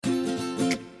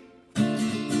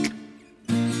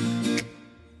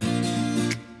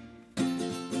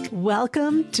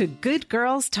Welcome to Good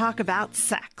Girls Talk About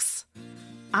Sex.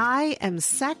 I am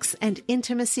sex and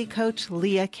intimacy coach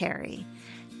Leah Carey,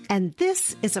 and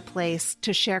this is a place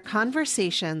to share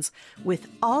conversations with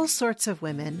all sorts of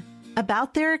women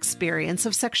about their experience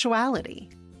of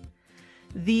sexuality.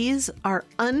 These are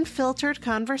unfiltered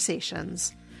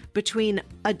conversations between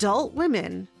adult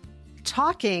women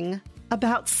talking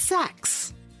about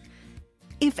sex.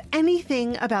 If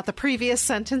anything about the previous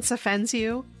sentence offends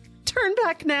you, turn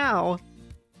back now.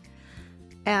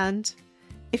 And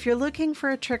if you're looking for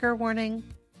a trigger warning,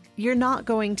 you're not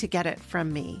going to get it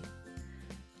from me.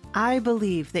 I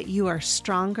believe that you are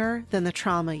stronger than the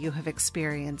trauma you have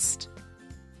experienced.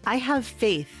 I have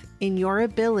faith in your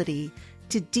ability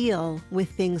to deal with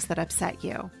things that upset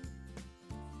you.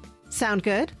 Sound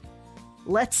good?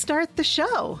 Let's start the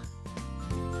show.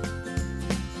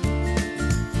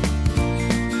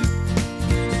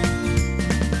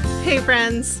 Hey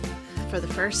friends! For the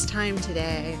first time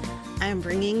today, I'm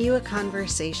bringing you a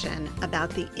conversation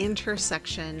about the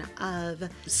intersection of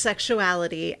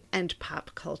sexuality and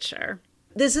pop culture.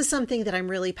 This is something that I'm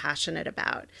really passionate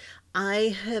about.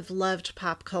 I have loved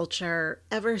pop culture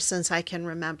ever since I can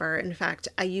remember. In fact,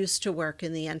 I used to work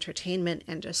in the entertainment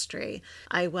industry.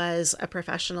 I was a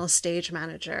professional stage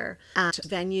manager at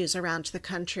venues around the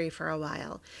country for a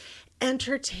while.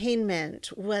 Entertainment,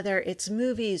 whether it's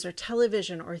movies or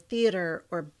television or theater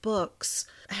or books,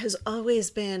 has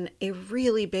always been a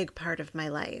really big part of my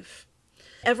life.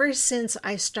 Ever since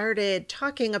I started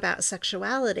talking about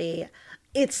sexuality,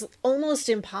 it's almost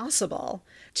impossible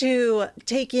to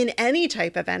take in any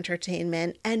type of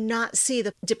entertainment and not see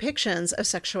the depictions of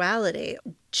sexuality,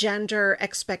 gender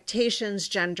expectations,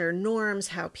 gender norms,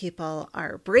 how people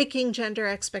are breaking gender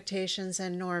expectations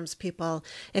and norms, people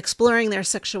exploring their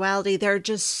sexuality. There are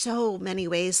just so many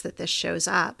ways that this shows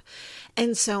up.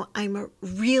 And so I'm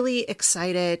really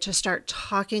excited to start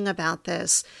talking about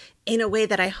this in a way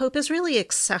that I hope is really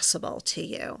accessible to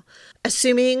you.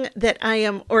 Assuming that I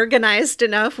am organized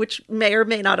enough, which may or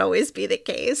may not always be the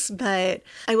case, but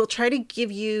I will try to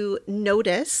give you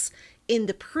notice in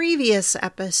the previous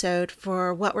episode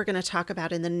for what we're going to talk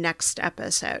about in the next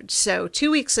episode. So 2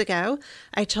 weeks ago,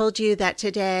 I told you that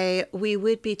today we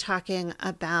would be talking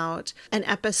about an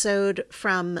episode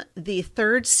from the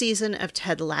 3rd season of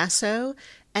Ted Lasso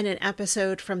and an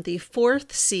episode from the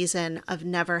 4th season of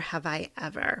Never Have I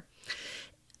Ever.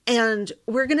 And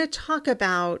we're going to talk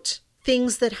about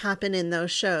things that happen in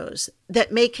those shows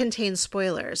that may contain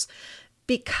spoilers,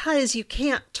 because you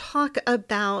can't talk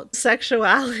about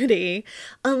sexuality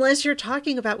unless you're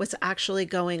talking about what's actually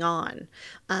going on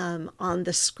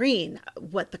the screen,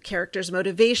 what the characters'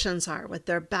 motivations are, what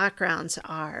their backgrounds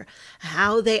are,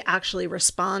 how they actually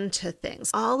respond to things.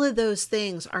 All of those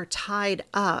things are tied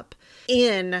up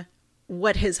in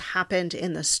what has happened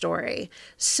in the story.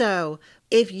 So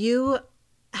if you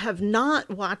have not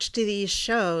watched these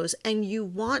shows and you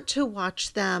want to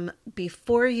watch them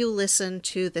before you listen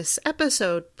to this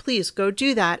episode, please go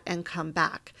do that and come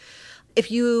back. If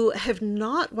you have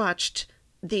not watched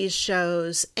these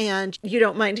shows and you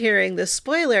don't mind hearing the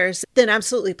spoilers, then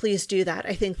absolutely please do that.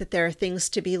 I think that there are things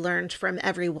to be learned from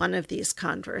every one of these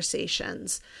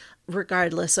conversations,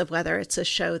 regardless of whether it's a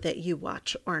show that you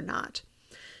watch or not.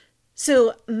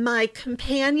 So my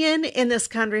companion in this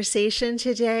conversation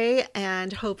today,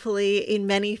 and hopefully in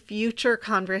many future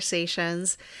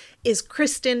conversations, is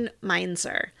Kristen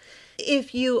Meinzer.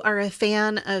 If you are a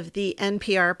fan of the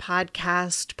NPR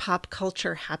podcast Pop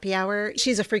Culture Happy Hour,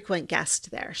 she's a frequent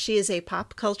guest there. She is a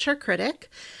pop culture critic,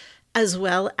 as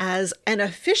well as an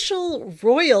official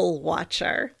royal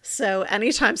watcher. So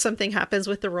anytime something happens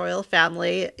with the royal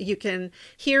family, you can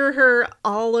hear her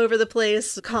all over the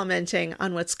place commenting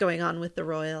on what's going on with the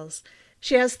royals.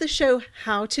 She has the show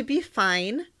How to Be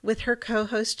Fine with her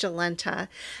co-host Jolenta.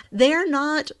 They're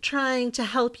not trying to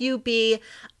help you be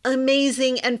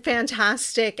amazing and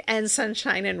fantastic and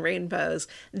sunshine and rainbows.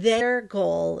 Their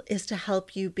goal is to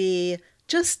help you be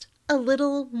just a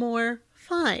little more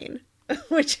fine,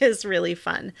 which is really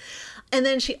fun. And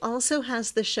then she also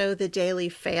has the show The Daily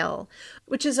Fail,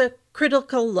 which is a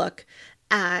critical look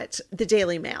at the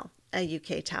Daily Mail, a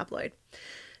UK tabloid.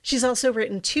 She's also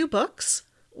written 2 books.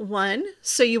 One,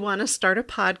 So You Want to Start a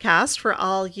Podcast, for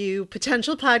all you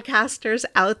potential podcasters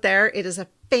out there. It is a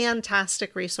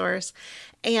fantastic resource.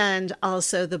 And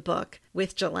also the book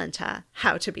with Jolenta,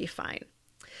 How to Be Fine.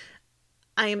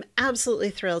 I am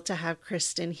absolutely thrilled to have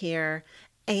Kristen here.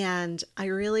 And I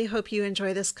really hope you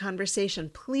enjoy this conversation.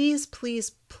 Please,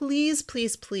 please, please,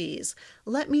 please, please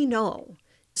let me know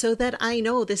so that I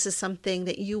know this is something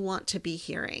that you want to be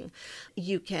hearing.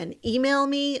 You can email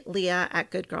me,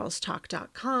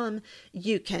 leah@goodgirlstalk.com.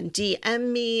 You can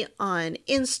DM me on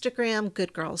Instagram,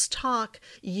 Good Girls Talk.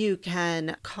 You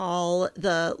can call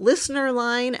the listener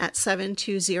line at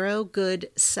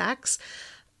 720-GOOD-SEX.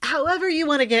 However you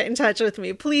want to get in touch with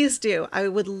me, please do. I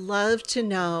would love to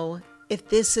know if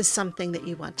this is something that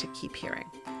you want to keep hearing.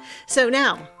 So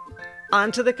now,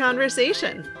 on to the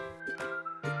conversation.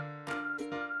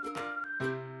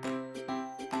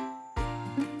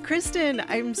 Kristen,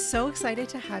 I'm so excited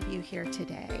to have you here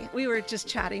today. We were just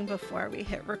chatting before we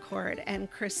hit record,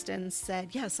 and Kristen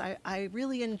said, yes, I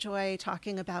really enjoy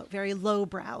talking about very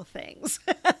lowbrow things.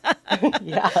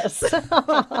 Yes.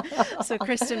 So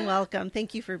Kristen, welcome.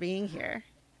 Thank you for being here.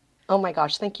 Oh my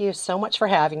gosh, thank you so much for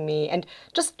having me. And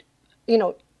just,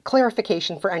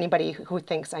 clarification for anybody who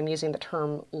thinks I'm using the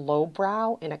term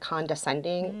lowbrow in a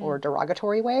condescending or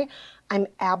derogatory way. I'm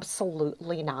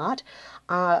absolutely not.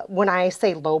 When I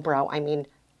say lowbrow, I mean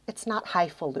it's not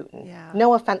highfalutin. Yeah.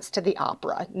 No offense to the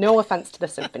opera, no offense to the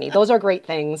symphony. Those are great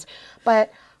things.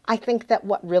 But I think that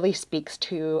what really speaks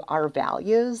to our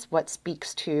values, what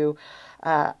speaks to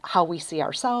how we see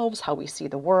ourselves, how we see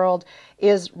the world,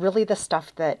 is really the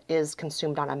stuff that is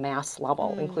consumed on a mass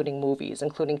level, including movies,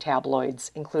 including tabloids,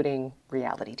 including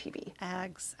reality TV.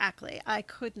 Exactly. I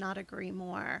could not agree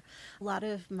more. A lot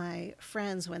of my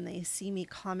friends, when they see me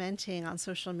commenting on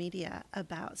social media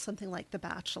about something like The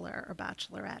Bachelor or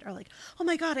Bachelorette, are like, oh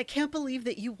my God, I can't believe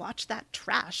that you watch that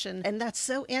trash. And that's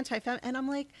so anti-feminine. And I'm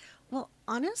like, well,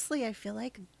 honestly, I feel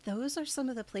like those are some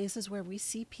of the places where we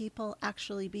see people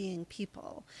actually being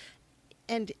people.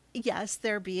 And yes,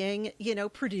 they're being,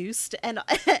 produced and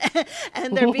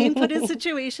and they're being put in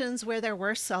situations where their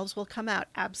worst selves will come out.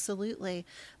 Absolutely.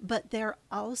 But they're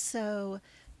also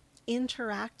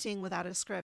interacting without a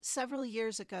script. Several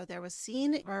years ago, there was a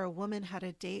scene where a woman had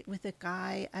a date with a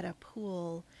guy at a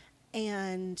pool,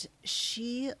 and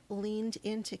she leaned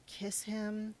in to kiss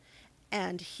him,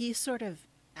 and he sort of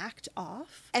backed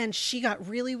off, and she got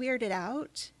really weirded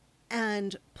out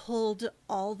and pulled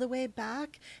all the way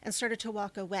back and started to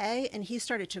walk away, and he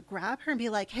started to grab her and be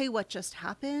like, hey, what just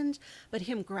happened? But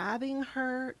him grabbing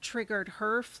her triggered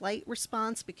her flight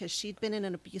response because she'd been in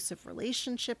an abusive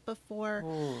relationship before.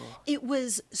 Ooh. It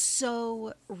was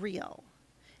so real.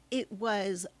 It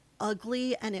was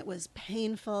ugly and it was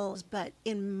painful, but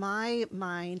in my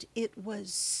mind, it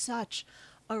was such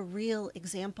a real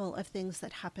example of things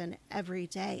that happen every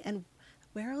day. And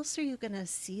where else are you going to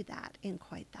see that in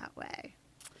quite that way?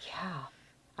 Yeah,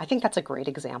 I think that's a great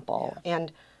example. Yeah.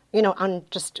 And, on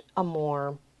just a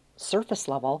more surface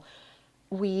level,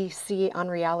 we see on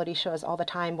reality shows all the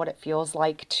time what it feels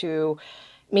like to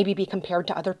maybe be compared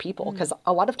to other people. Because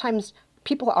a lot of times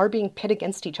people are being pit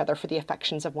against each other for the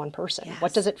affections of one person. Yes.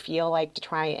 What does it feel like to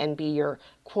try and be your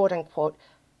quote unquote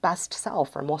best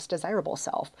self or most desirable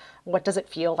self? What does it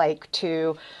feel like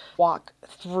to walk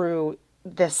through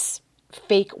this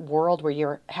fake world where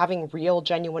you're having real,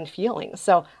 genuine feelings?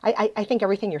 So I think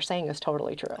everything you're saying is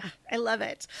totally true. I love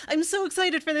it. I'm so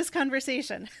excited for this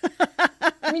conversation.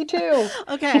 Me too.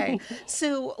 Okay.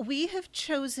 So we have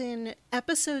chosen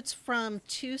episodes from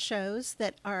two shows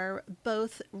that are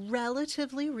both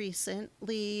relatively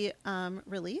recently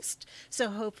released. So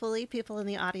hopefully people in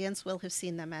the audience will have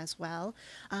seen them as well.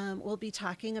 We'll be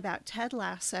talking about Ted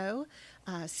Lasso,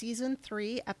 Season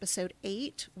 3, Episode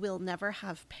 8, We'll Never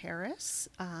Have Paris.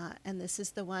 And this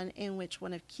is the one in which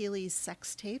one of Keely's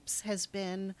sex tapes has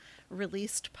been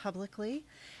released publicly.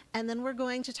 And then we're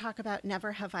going to talk about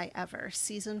Never Have I Ever,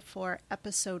 Season 4,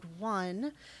 Episode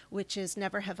 1, which is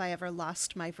Never Have I Ever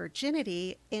Lost My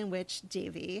Virginity, in which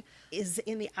Davy is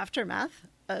in the aftermath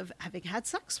of having had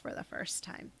sex for the first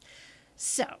time.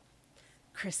 So,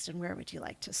 Kristen, where would you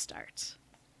like to start?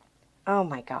 Oh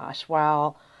my gosh.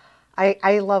 Well,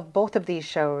 I love both of these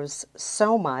shows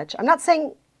so much. I'm not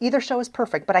saying either show is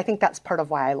perfect, but I think that's part of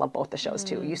why I love both the shows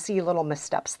too. You see little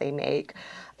missteps they make,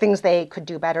 things they could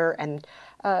do better, and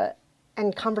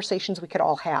conversations we could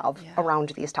all have around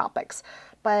these topics.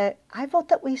 But I vote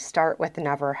that we start with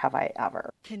Never Have I Ever.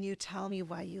 Can you tell me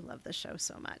why you love the show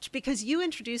so much? Because you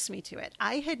introduced me to it.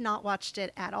 I had not watched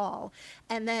it at all.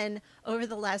 And then over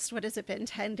the last,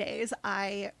 10 days,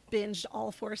 I binged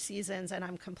all 4 seasons and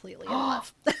I'm completely in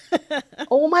love.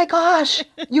 Oh my gosh.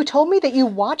 You told me that you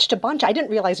watched a bunch. I didn't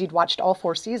realize you'd watched all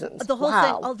 4 seasons. The whole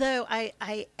thing, although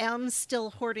I am still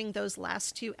hoarding those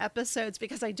last 2 episodes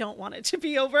because I don't want it to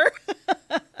be over.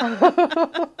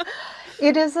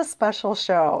 It is a special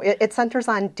show. It centers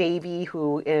on Davy,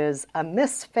 who is a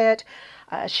misfit.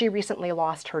 She recently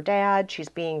lost her dad. She's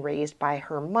being raised by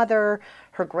her mother.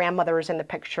 Her grandmother is in the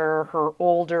picture. Her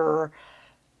older,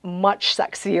 much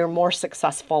sexier, more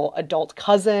successful adult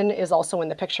cousin is also in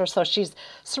the picture. So she's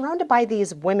surrounded by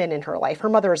these women in her life. Her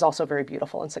mother is also very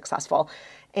beautiful and successful.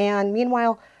 And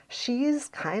meanwhile, she's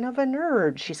kind of a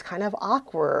nerd. She's kind of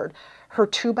awkward. Her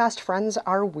two best friends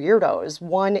are weirdos.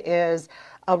 One is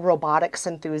a robotics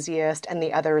enthusiast and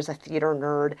the other is a theater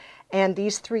nerd. And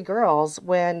these three girls,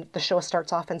 when the show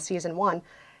starts off in season 1,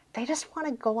 they just want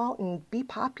to go out and be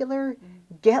popular,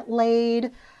 get laid,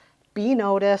 be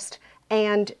noticed.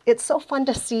 And it's so fun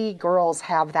to see girls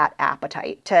have that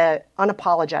appetite to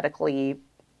unapologetically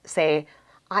say,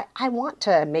 I want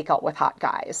to make out with hot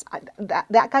guys.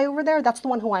 That guy over there, that's the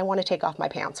one who I want to take off my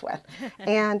pants with.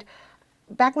 And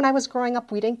back when I was growing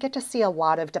up, we didn't get to see a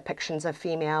lot of depictions of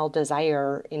female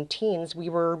desire in teens. We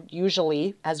were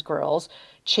usually, as girls,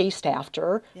 chased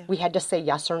after. Yeah. We had to say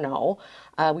yes or no.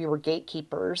 We were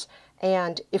gatekeepers.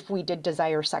 And if we did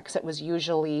desire sex, it was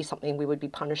usually something we would be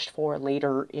punished for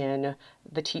later in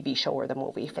the TV show or the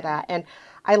movie for that. And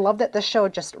I love that this show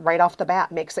just right off the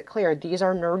bat makes it clear these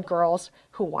are nerd girls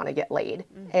who want to get laid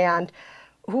and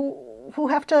who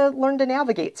have to learn to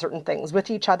navigate certain things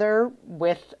with each other,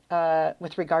 with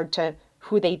regard to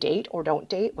who they date or don't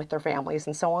date, with their families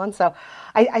and so on. So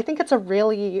I think it's a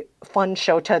really fun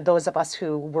show to those of us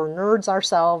who were nerds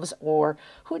ourselves or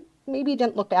who maybe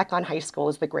didn't look back on high school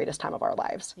as the greatest time of our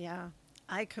lives. Yeah,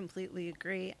 I completely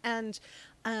agree. And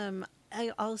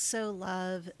I also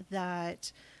love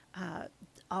that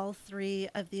all three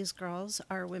of these girls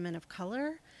are women of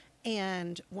color,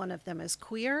 and one of them is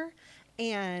queer.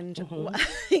 And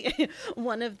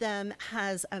one of them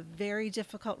has a very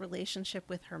difficult relationship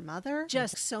with her mother.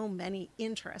 Just so many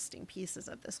interesting pieces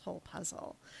of this whole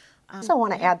puzzle. I also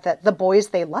want to add that the boys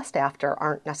they lust after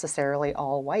aren't necessarily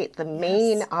all white. The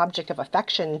main object of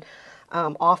affection,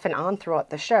 off and on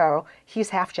throughout the show, he's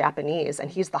half Japanese,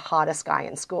 and he's the hottest guy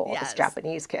in school, this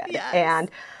Japanese kid. Yes.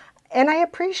 And I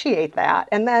appreciate that.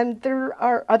 And then there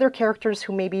are other characters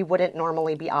who maybe wouldn't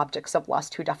normally be objects of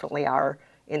lust who definitely are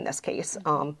in this case,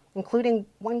 including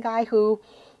one guy who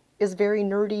is very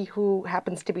nerdy, who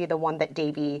happens to be the one that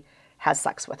Davy has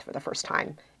sex with for the first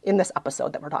time in this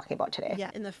episode that we're talking about today. Yeah,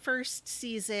 in the first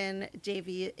season,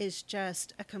 Davy is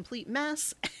just a complete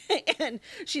mess, and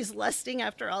she's lusting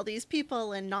after all these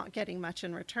people and not getting much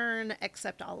in return,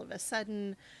 except all of a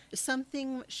sudden,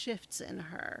 something shifts in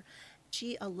her.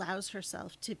 She allows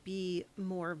herself to be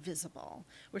more visible,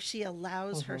 where she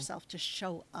allows herself to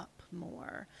show up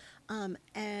more.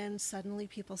 And suddenly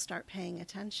people start paying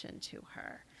attention to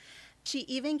her. She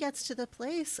even gets to the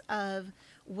place of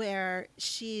where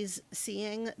she's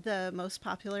seeing the most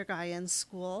popular guy in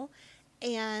school,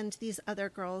 and these other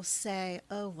girls say,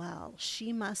 oh, well,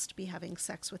 she must be having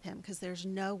sex with him because there's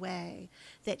no way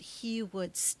that he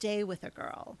would stay with a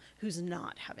girl who's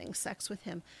not having sex with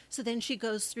him. So then she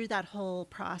goes through that whole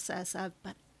process of,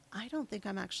 but I don't think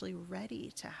I'm actually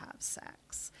ready to have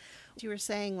sex. You were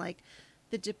saying, like,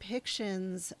 the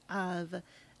depictions of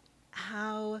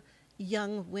how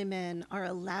young women are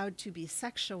allowed to be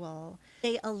sexual,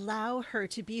 they allow her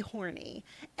to be horny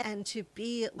and to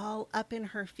be all up in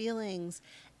her feelings,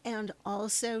 and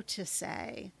also to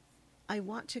say, I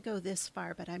want to go this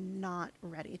far, but I'm not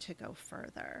ready to go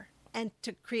further, and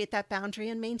to create that boundary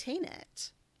and maintain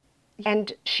it.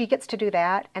 And she gets to do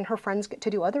that, and her friends get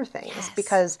to do other things,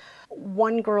 because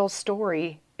one girl's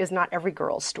story is not every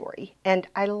girl's story. And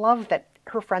I love that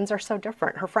her friends are so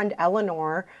different. Her friend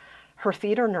Eleanor, her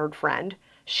theater nerd friend,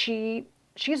 she's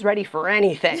ready for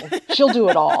anything. She'll do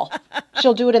it all.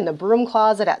 She'll do it in the broom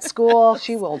closet at school.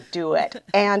 She will do it.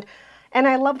 And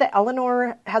I love that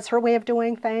Eleanor has her way of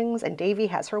doing things, and Davy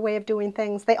has her way of doing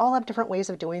things. They all have different ways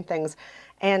of doing things,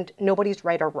 and nobody's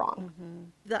right or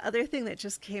wrong. The other thing that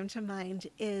just came to mind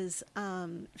is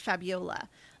Fabiola.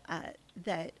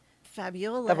 That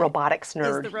Fabiola, the robotics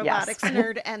nerd, is the robotics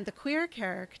nerd and the queer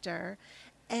character.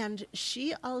 And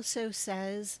she also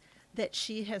says that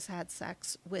she has had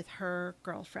sex with her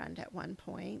girlfriend at one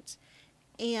point,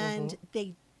 and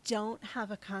they don't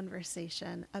have a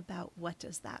conversation about what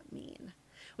does that mean,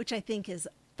 which I think is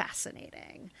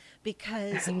fascinating,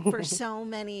 because for so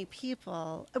many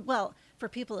people, well, for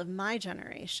people of my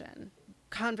generation,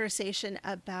 conversation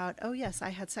about, oh yes, I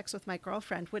had sex with my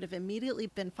girlfriend would have immediately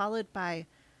been followed by,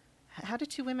 how do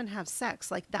two women have sex?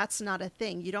 Like, that's not a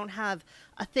thing. You don't have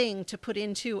a thing to put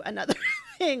into another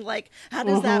thing. Like, how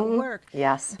does that work?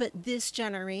 Yes. But this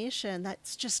generation,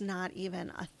 that's just not even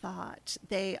a thought.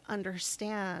 They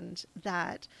understand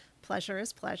that pleasure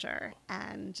is pleasure,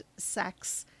 and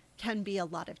sex can be a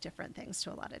lot of different things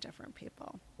to a lot of different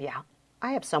people. Yeah.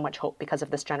 I have so much hope because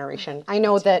of this generation. I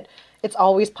know that it's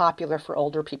always popular for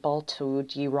older people to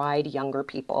deride younger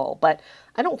people, but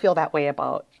I don't feel that way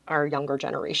about our younger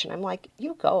generation. I'm like,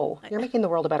 you go. You're making the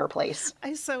world a better place.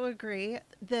 I so agree.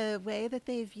 The way that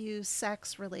they view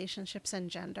sex, relationships, and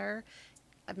gender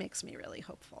makes me really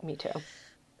hopeful. Me too.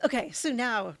 Okay, so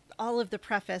now all of the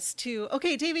preface to,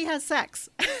 okay, Davy has sex.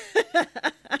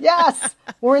 Yes,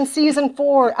 we're in season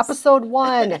 4, episode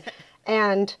 1.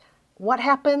 And what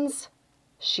happens?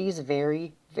 She's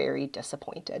very, very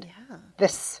disappointed. Yeah.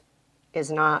 This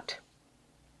is not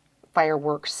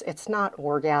fireworks. It's not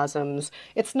orgasms.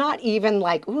 It's not even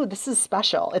like, ooh, this is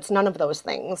special. It's none of those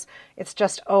things. It's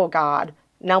just, oh God,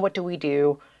 now what do we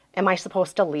do? Am I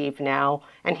supposed to leave now?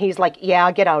 And he's like,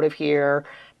 yeah, get out of here,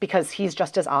 because he's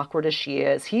just as awkward as she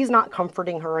is. He's not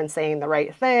comforting her and saying the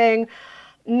right thing.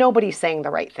 Nobody's saying the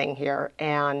right thing here.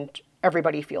 And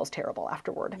everybody feels terrible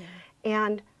afterward. Yeah.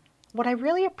 And what I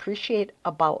really appreciate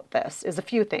about this is a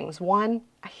few things. One,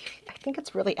 I think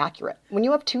it's really accurate. When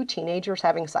you have 2 teenagers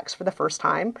having sex for the first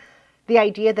time, the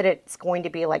idea that it's going to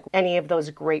be like any of those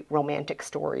great romantic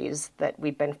stories that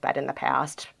we've been fed in the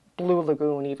past, Blue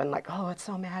Lagoon even, like, oh, it's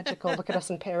so magical, look at us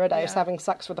in paradise having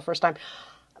sex for the first time.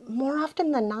 More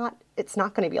often than not, it's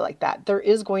not going to be like that. There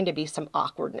is going to be some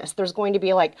awkwardness. There's going to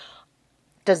be like,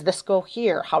 does this go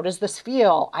here? How does this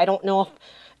feel? I don't know if,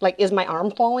 like, is my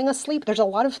arm falling asleep? There's a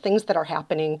lot of things that are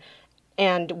happening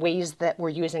and ways that we're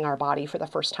using our body for the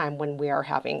first time when we are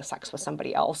having sex with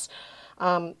somebody else.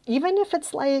 Even if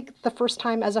it's like the first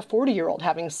time as a 40-year-old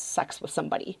having sex with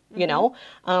somebody, you know,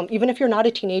 even if you're not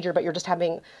a teenager, but you're just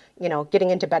having, you know, getting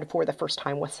into bed for the first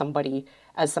time with somebody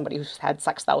as somebody who's had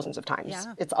sex thousands of times.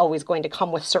 Yeah. It's always going to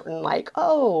come with certain like,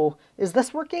 oh, is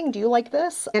this working? Do you like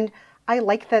this? And I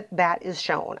like that that is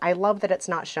shown. I love that it's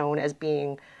not shown as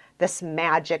being this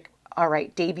magic, all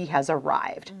right, Davy has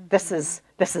arrived. This is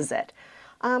it.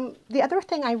 The other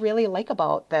thing I really like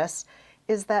about this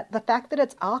is that the fact that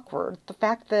it's awkward, the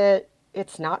fact that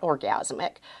it's not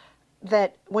orgasmic,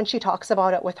 that when she talks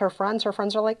about it with her friends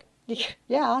are like,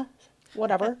 yeah,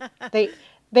 whatever.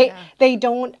 They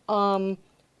don't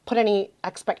put any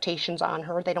expectations on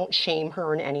her. They don't shame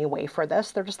her in any way for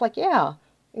this. They're just like, yeah,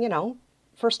 you know,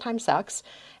 first time sex.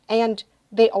 And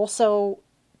they also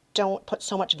don't put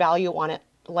so much value on it,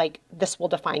 like this will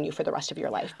define you for the rest of your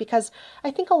life. Because I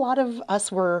think a lot of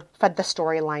us were fed the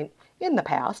storyline in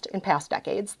past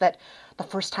decades, that the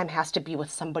first time has to be with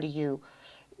somebody you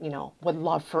know, would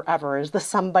love forever. Is this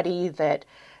somebody that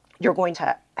you're going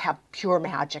to have pure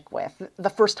magic with? The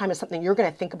first time is something you're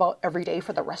going to think about every day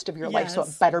for the rest of your life, so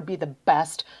it better be the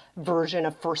best version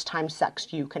of first time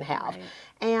sex you can have. Right.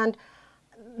 And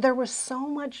there was so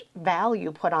much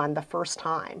value put on the first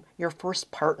time, your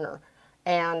first partner,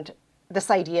 and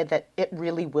this idea that it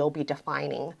really will be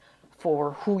defining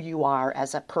for who you are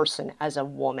as a person, as a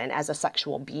woman, as a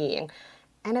sexual being.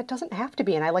 And it doesn't have to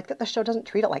be. And I like that the show doesn't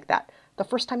treat it like that. The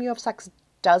first time you have sex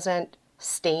doesn't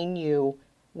stain you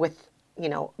with, you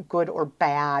know, good or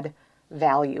bad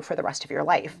value for the rest of your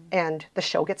life. And the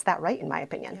show gets that right, in my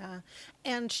opinion. Yeah.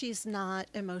 And she's not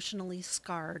emotionally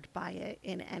scarred by it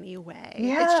in any way.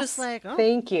 Yes. It's just like, oh,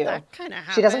 thank you. That kind of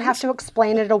happened. She doesn't have to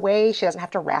explain it away. She doesn't have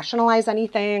to rationalize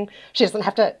anything. She doesn't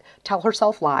have to tell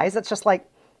herself lies. It's just like,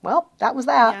 well, that was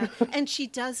that. Yeah. And she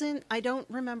doesn't, I don't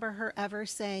remember her ever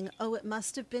saying, oh, it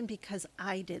must have been because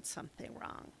I did something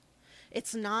wrong.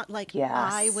 It's not like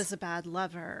I was a bad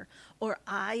lover or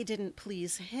I didn't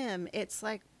please him. It's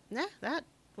like, nah, that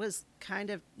was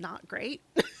kind of not great.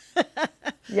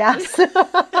 Yes.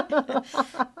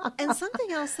 And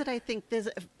something else that I think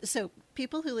so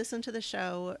people who listen to the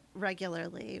show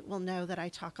regularly will know that I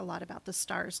talk a lot about the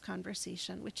stars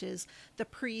conversation, which is the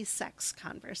pre-sex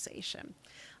conversation.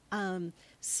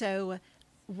 So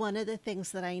one of the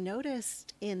things that I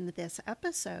noticed in this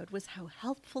episode was how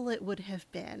helpful it would have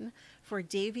been for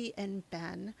Davy and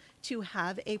Ben to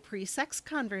have a pre-sex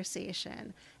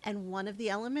conversation. And one of the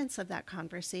elements of that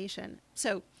conversation,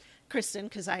 so Kristen,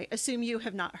 because I assume you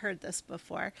have not heard this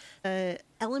before, the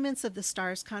elements of the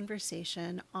stars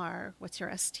conversation are what's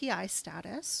your STI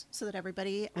status, so that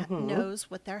everybody knows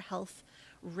what their health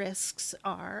risks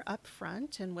are up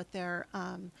front and what their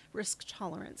risk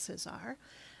tolerances are.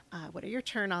 What are your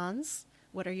turn-ons?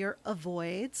 What are your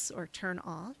avoids or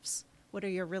turn-offs? What are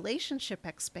your relationship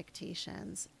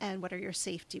expectations? And what are your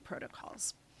safety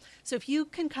protocols? So if you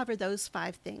can cover those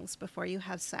 5 things before you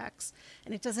have sex,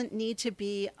 and it doesn't need to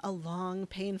be a long,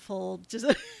 painful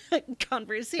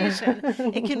conversation,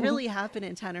 it can really happen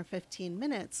in 10 or 15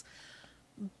 minutes.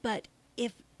 But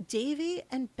If Davy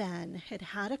and Ben had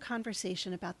had a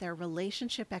conversation about their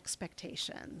relationship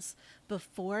expectations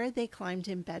before they climbed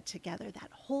in bed together, that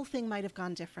whole thing might have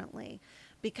gone differently.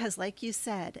 Because, like you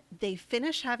said, they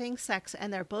finish having sex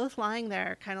and they're both lying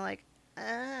there, kind of like,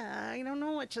 I don't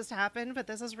know what just happened, but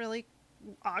this is really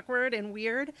awkward and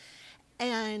weird.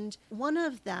 And one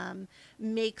of them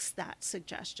makes that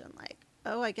suggestion, like,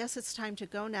 oh, I guess it's time to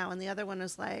go now. And the other one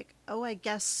is like, oh, I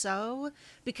guess so,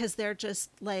 because they're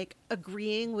just like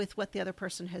agreeing with what the other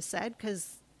person has said,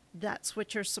 because that's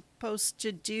what you're supposed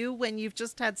to do when you've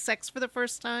just had sex for the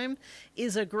first time,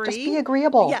 is agree. Just be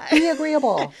agreeable. Yeah. Be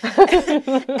agreeable.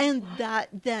 And that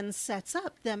then sets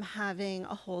up them having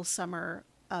a whole summer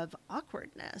of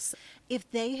awkwardness. If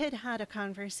they had had a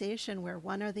conversation where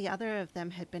one or the other of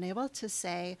them had been able to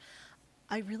say,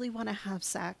 I really want to have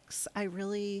sex. I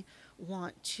really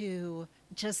want to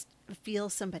just feel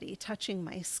somebody touching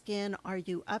my skin. Are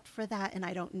you up for that? And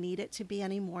I don't need it to be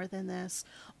any more than this.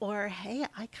 Or, hey,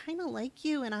 I kind of like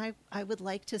you and I would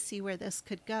like to see where this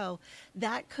could go.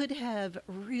 That could have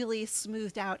really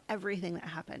smoothed out everything that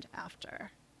happened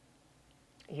after.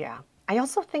 Yeah. I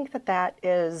also think that that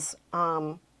is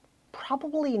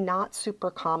probably not super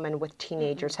common with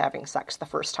teenagers having sex the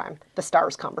first time, the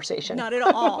stars conversation. Not at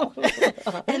all.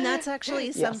 And that's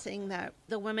actually something that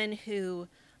the woman who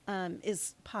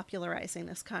is popularizing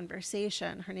this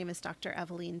conversation, her name is Dr.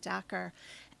 Eveline Dacker,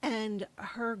 and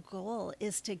her goal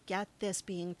is to get this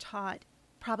being taught,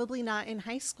 probably not in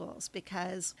high schools,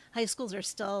 because high schools are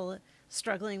still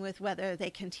struggling with whether they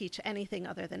can teach anything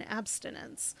other than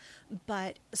abstinence,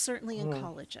 but certainly in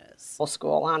colleges. Well,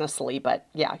 school, honestly, but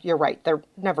yeah, you're right. They're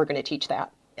never going to teach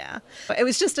that. Yeah. But it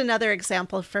was just another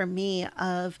example for me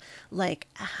of like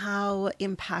how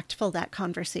impactful that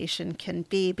conversation can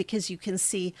be, because you can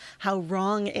see how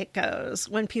wrong it goes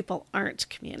when people aren't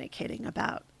communicating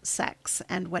about sex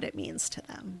and what it means to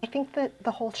them. I think that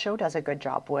the whole show does a good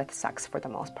job with sex for the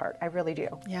most part. I really do.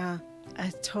 Yeah, I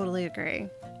totally agree.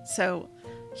 So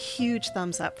huge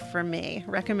thumbs up for me.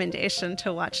 Recommendation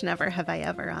to watch Never Have I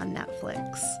Ever on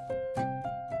Netflix.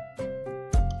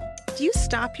 Do you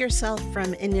stop yourself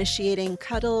from initiating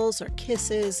cuddles or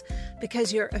kisses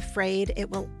because you're afraid it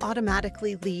will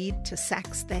automatically lead to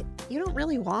sex that you don't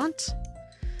really want?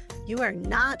 You are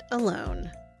not alone.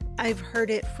 I've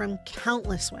heard it from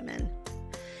countless women.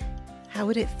 How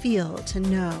would it feel to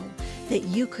know that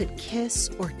you could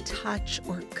kiss or touch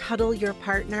or cuddle your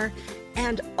partner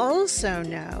and also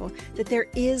know that there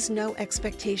is no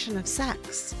expectation of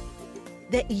sex?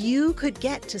 That you could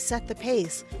get to set the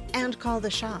pace and call the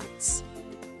shots.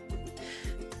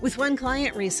 With one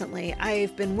client recently,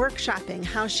 I've been workshopping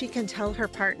how she can tell her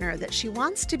partner that she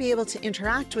wants to be able to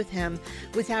interact with him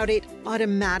without it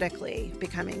automatically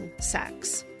becoming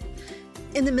sex.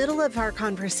 In the middle of our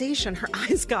conversation, her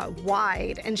eyes got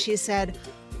wide and she said,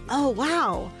 "Oh,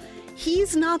 wow,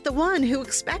 he's not the one who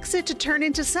expects it to turn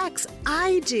into sex.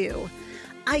 I do.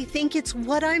 I think it's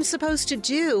what I'm supposed to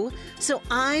do, so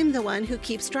I'm the one who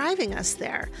keeps driving us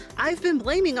there. I've been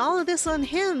blaming all of this on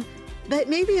him, but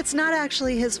maybe it's not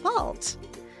actually his fault."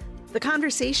 The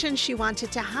conversation she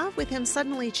wanted to have with him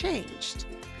suddenly changed.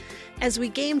 As we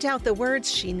gamed out the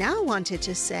words she now wanted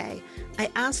to say, I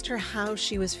asked her how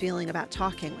she was feeling about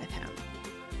talking with him.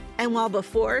 And while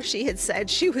before she had said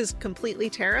she was completely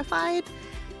terrified,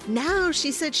 now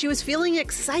she said she was feeling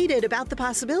excited about the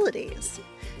possibilities.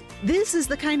 This is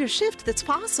the kind of shift that's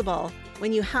possible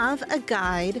when you have a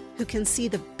guide who can see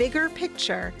the bigger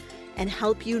picture and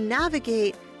help you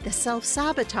navigate the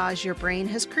self-sabotage your brain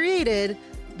has created,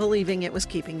 believing it was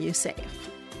keeping you safe.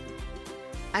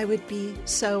 I would be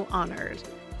so honored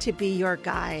to be your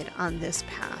guide on this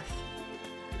path.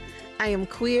 I am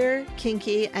queer,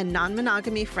 kinky, and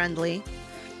non-monogamy friendly.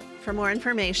 For more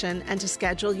information and to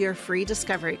schedule your free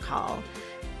discovery call,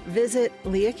 visit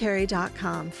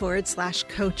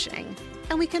leahcarey.com/coaching,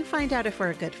 and we can find out if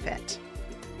we're a good fit.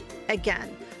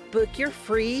 Again, book your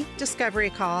free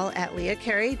discovery call at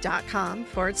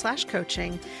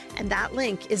leahcarey.com/coaching, and that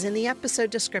link is in the episode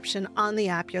description on the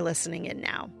app you're listening in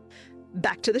now.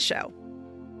 Back to the show.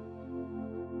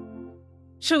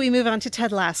 Shall we move on to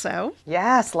Ted Lasso?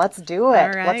 Yes, let's do it.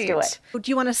 All right. Let's do it.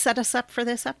 Do you want to set us up for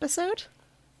this episode?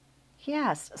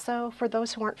 Yes. So for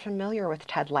those who aren't familiar with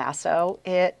Ted Lasso,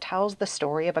 it tells the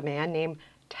story of a man named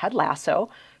Ted Lasso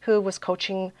who was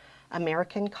coaching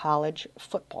American college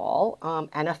football,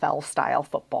 NFL-style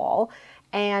football,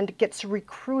 and gets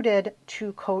recruited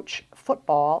to coach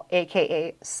football,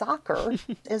 aka soccer,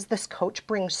 as this coach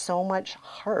brings so much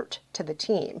heart to the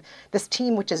team. This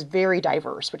team, which is very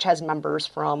diverse, which has members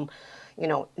from,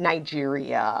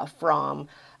 Nigeria, from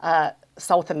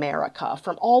South America,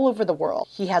 from all over the world.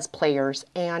 He has players,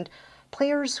 and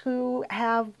players who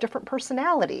have different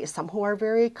personalities, some who are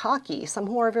very cocky, some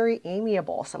who are very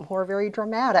amiable, some who are very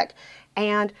dramatic.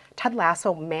 And Ted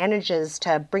Lasso manages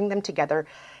to bring them together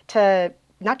to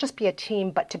not just be a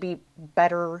team, but to be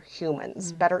better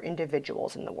humans, better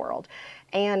individuals in the world.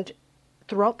 And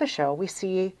throughout the show, we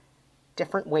see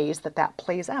different ways that that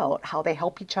plays out, how they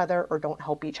help each other or don't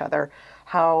help each other,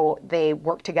 how they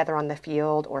work together on the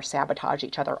field or sabotage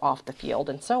each other off the field,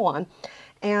 and so on.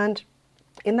 And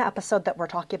in the episode that we're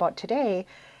talking about today,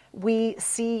 we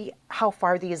see how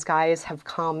far these guys have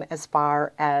come as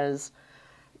far as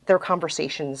their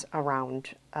conversations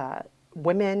around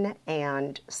women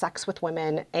and sex with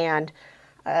women. And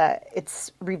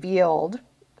it's revealed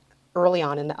early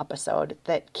on in the episode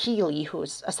that Keeley,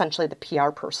 who's essentially the PR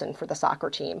person for the soccer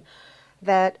team,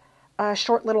 that a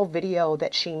short little video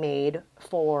that she made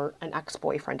for an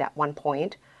ex-boyfriend at one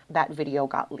point, that video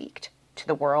got leaked to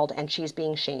the world, and she's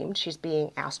being shamed. She's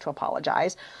being asked to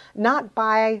apologize, not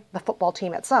by the football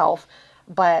team itself,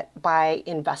 but by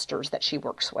investors that she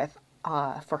works with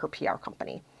for her PR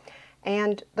company.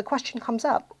 And the question comes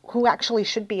up, who actually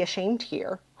should be ashamed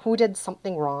here? Who did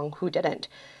something wrong? Who didn't?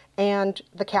 And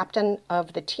the captain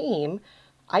of the team,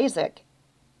 Isaac,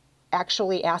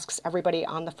 actually asks everybody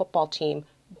on the football team,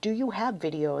 do you have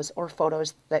videos or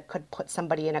photos that could put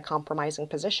somebody in a compromising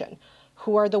position?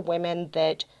 Who are the women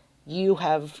that you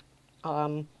have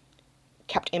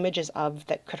kept images of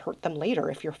that could hurt them later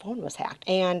if your phone was hacked?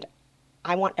 And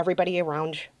I want everybody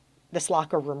around this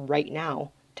locker room right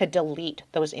now to delete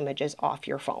those images off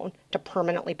your phone, to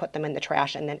permanently put them in the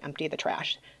trash and then empty the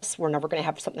trash. We're never going to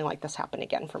have something like this happen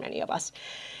again for many of us.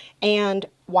 And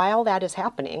while that is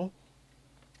happening,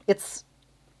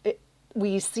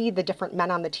 we see the different men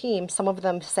on the team, some of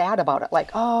them sad about it,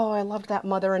 like, oh, I loved that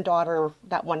mother and daughter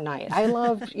that one night. I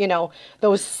loved,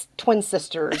 those twin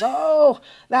sisters. Oh,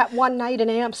 that one night in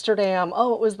Amsterdam.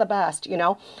 Oh, it was the best,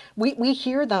 We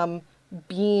hear them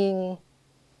being,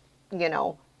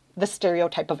 the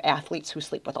stereotype of athletes who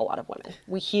sleep with a lot of women.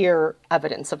 We hear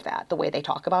evidence of that, the way they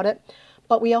talk about it.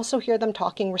 But we also hear them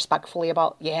talking respectfully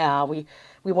about, we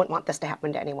wouldn't want this to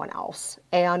happen to anyone else.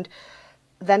 And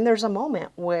then there's a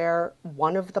moment where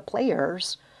one of the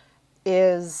players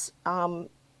is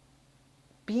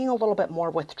being a little bit more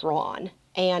withdrawn.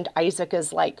 And Isaac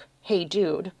is like, hey,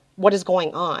 dude, what is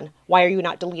going on? Why are you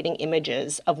not deleting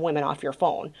images of women off your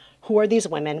phone? Who are these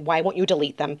women? Why won't you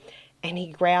delete them? And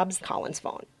he grabs Colin's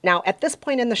phone. Now, at this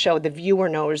point in the show, the viewer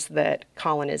knows that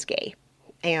Colin is gay,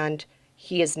 and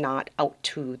he is not out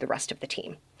to the rest of the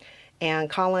team. And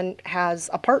Colin has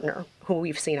a partner who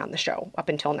we've seen on the show up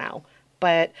until now.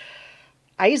 But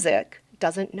Isaac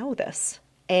doesn't know this.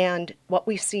 And what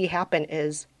we see happen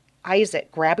is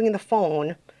Isaac grabbing the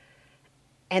phone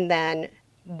and then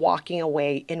walking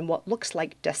away in what looks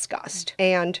like disgust.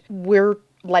 And we're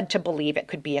led to believe it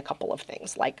could be a couple of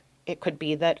things. Like, it could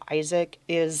be that Isaac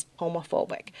is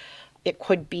homophobic. It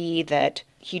could be that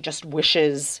he just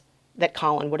wishes that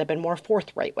Colin would have been more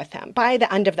forthright with him. By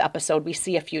the end of the episode, we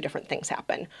see a few different things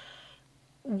happen.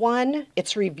 One,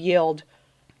 it's revealed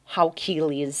how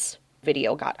Keeley's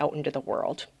video got out into the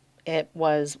world. It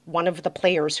was one of the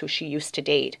players who she used to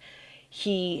date.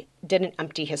 He didn't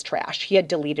empty his trash. He had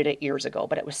deleted it years ago,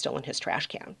 but it was still in his trash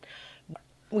can.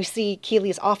 We see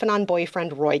Keeley's off and on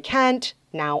boyfriend, Roy Kent,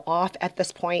 now off at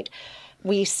this point.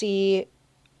 We see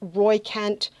Roy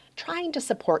Kent trying to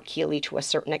support Keeley to a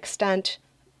certain extent,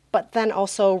 but then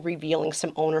also revealing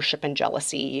some ownership and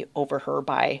jealousy over her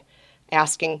by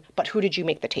asking, but who did you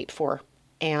make the tape for?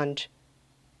 And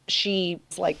she's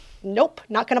like, nope,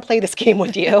 not going to play this game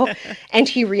with you. And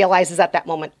he realizes at that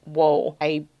moment, whoa,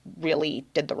 I really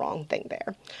did the wrong thing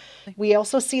there. We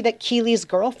also see that Keeley's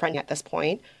girlfriend at this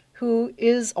point, who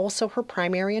is also her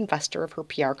primary investor of her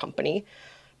PR company,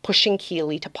 pushing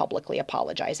Keeley to publicly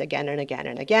apologize again and again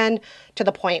and again, to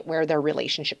the point where their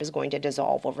relationship is going to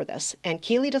dissolve over this. And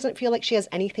Keeley doesn't feel like she has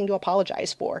anything to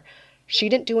apologize for. She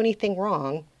didn't do anything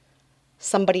wrong.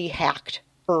 Somebody hacked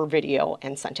her video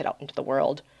and sent it out into the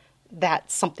world.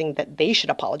 That's something that they should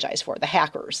apologize for, the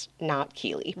hackers, not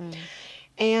Keeley.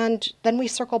 And then we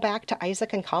circle back to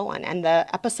Isaac and Colin, and the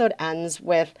episode ends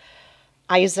with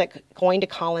Isaac going to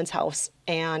Colin's house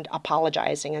and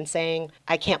apologizing and saying,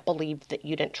 I can't believe that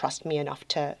you didn't trust me enough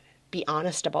to be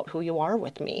honest about who you are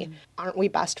with me. Aren't we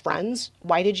best friends?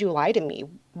 Why did you lie to me?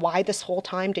 Why this whole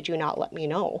time did you not let me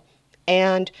know?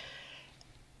 And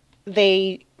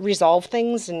they resolve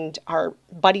things and are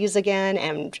buddies again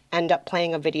and end up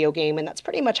playing a video game, and that's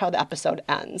pretty much how the episode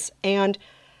ends. And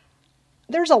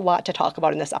there's a lot to talk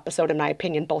about in this episode, in my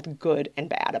opinion, both good and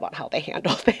bad about how they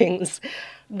handle things.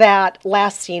 That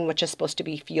last scene, which is supposed to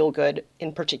be feel good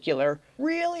in particular,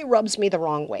 really rubs me the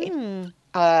wrong way.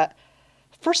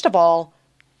 First of all,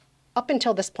 up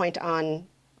until this point on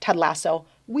Ted Lasso,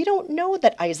 we don't know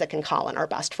that Isaac and Colin are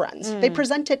best friends. They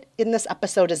present it in this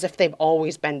episode as if they've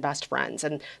always been best friends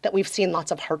and that we've seen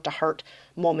lots of heart-to-heart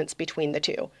moments between the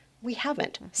two. We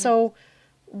haven't. So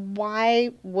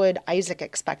why would Isaac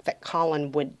expect that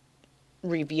Colin would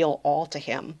reveal all to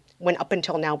him when up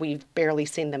until now we've barely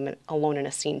seen them alone in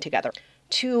a scene together?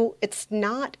 Two, it's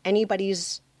not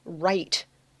anybody's right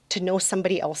to know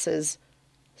somebody else's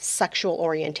sexual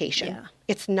orientation. Yeah.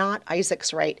 It's not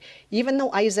Isaac's right. Even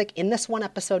though Isaac in this one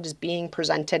episode is being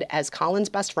presented as Colin's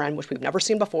best friend, which we've never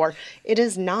seen before, it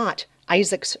is not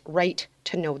Isaac's right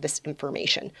to know this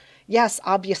information. Yes,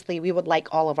 obviously we would like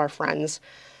all of our friends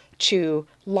to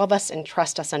love us and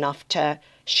trust us enough to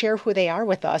share who they are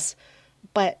with us,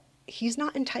 but he's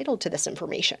not entitled to this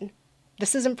information.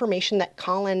 This is information that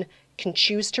Colin can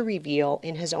choose to reveal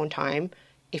in his own time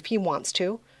if he wants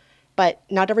to, but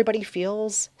not everybody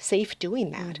feels safe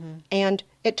doing that. And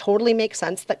it totally makes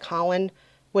sense that Colin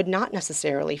would not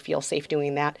necessarily feel safe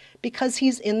doing that because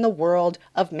he's in the world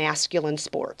of masculine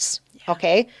sports.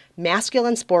 Okay?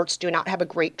 Masculine sports do not have a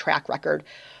great track record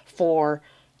for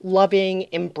loving,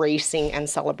 embracing, and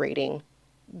celebrating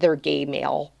their gay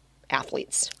male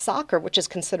athletes. Soccer, which is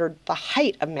considered the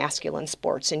height of masculine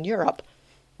sports in Europe,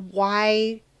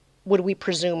 why would we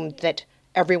presume that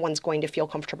everyone's going to feel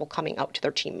comfortable coming out to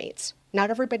their teammates? Not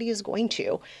everybody is going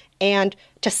to. And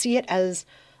to see it as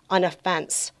an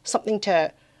offense, something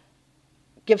to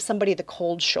give somebody the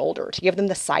cold shoulder, to give them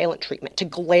the silent treatment, to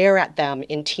glare at them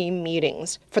in team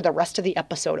meetings for the rest of the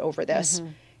episode over this,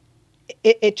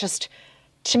 it just,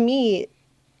 to me,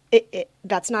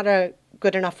 that's not a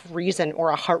good enough reason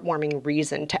or a heartwarming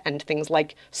reason to end things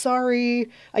like, sorry,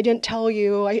 I didn't tell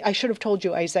you. I should have told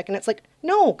you, Isaac. And it's like,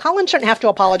 no, Colin shouldn't have to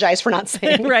apologize for not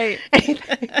saying Right.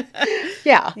 anything.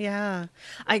 Yeah. Yeah,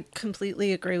 I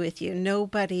completely agree with you.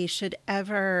 Nobody should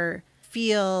ever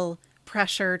feel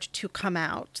pressured to come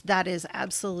out. That is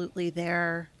absolutely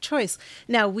their choice.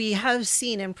 Now, we have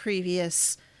seen in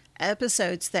previous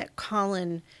episodes that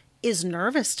Colin is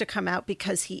nervous to come out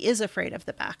because he is afraid of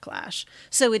the backlash.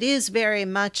 So it is very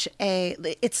much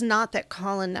it's not that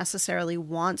Colin necessarily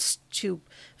wants to,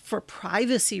 for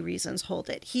privacy reasons, hold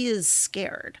it. He is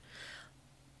scared.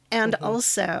 And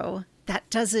also, that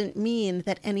doesn't mean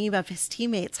that any of his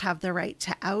teammates have the right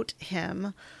to out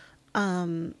him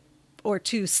or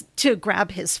to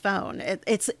grab his phone.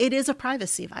 It is a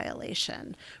privacy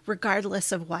violation,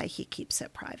 regardless of why he keeps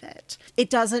it private. It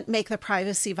doesn't make the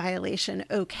privacy violation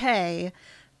okay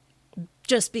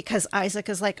just because Isaac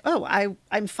is like, oh,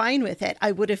 I'm fine with it.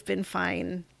 I would have been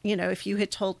fine, if you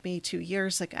had told me 2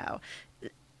 years ago.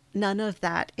 None of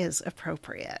that is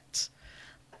appropriate.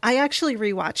 I actually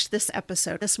rewatched this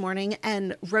episode this morning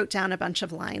and wrote down a bunch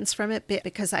of lines from it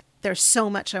because there's so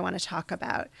much I want to talk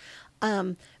about.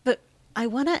 But I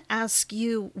want to ask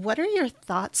you, what are your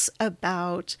thoughts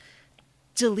about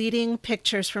deleting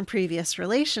pictures from previous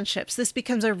relationships? This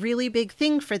becomes a really big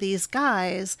thing for these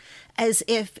guys, as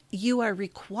if you are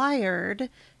required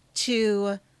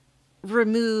to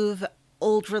remove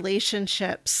old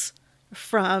relationships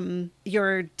from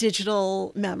your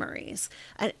digital memories.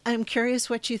 I'm curious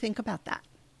what you think about that.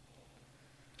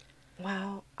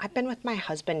 Well, I've been with my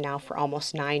husband now for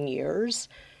almost 9 years,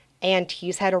 and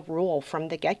he's had a rule from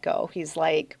the get-go. He's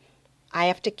like, I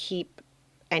have to keep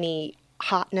any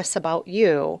hotness about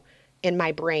you in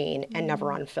my brain and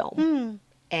never on film.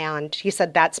 And he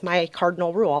said, that's my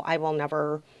cardinal rule. I will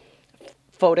never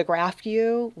photograph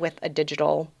you with a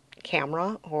digital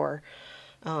camera or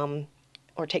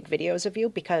take videos of you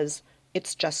because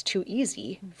it's just too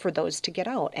easy for those to get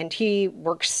out. And he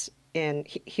works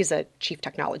he's a chief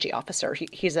technology officer.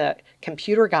 He's a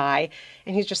computer guy,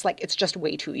 and he's just like, it's just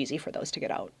way too easy for those to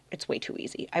get out. It's way too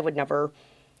easy. I would never,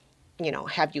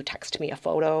 have you text me a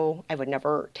photo. I would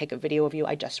never take a video of you.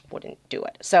 I just wouldn't do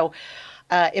it. So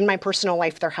in my personal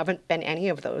life, there haven't been any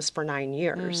of those for 9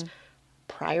 years.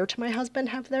 Prior to my husband,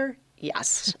 have there?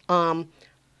 Yes.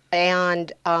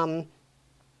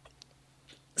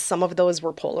 Some of those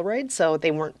were Polaroid, so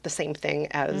they weren't the same thing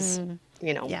as,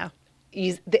 Yeah.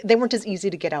 They weren't as easy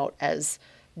to get out as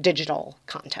digital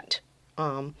content.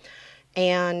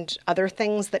 And other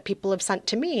things that people have sent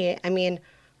to me, I mean,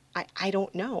 I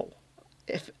don't know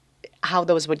how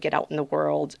those would get out in the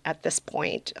world at this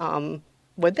point.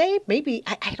 Would they? Maybe.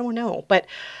 I don't know. But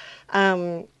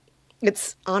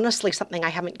It's honestly something I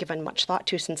haven't given much thought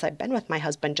to since I've been with my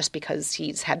husband, just because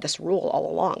he's had this rule all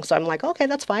along. So I'm like, okay,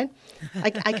 that's fine. I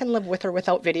can live with or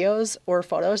without videos or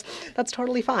photos. That's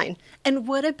totally fine. And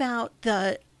what about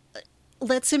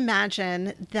let's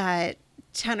imagine that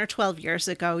 10 or 12 years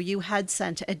ago, you had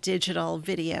sent a digital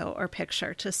video or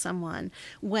picture to someone.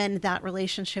 When that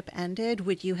relationship ended,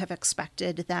 would you have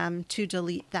expected them to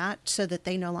delete that so that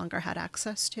they no longer had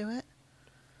access to it?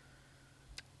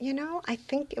 I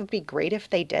think it would be great if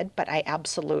they did, but I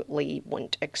absolutely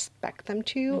wouldn't expect them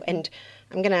to. And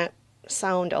I'm going to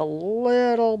sound a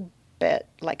little bit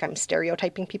like I'm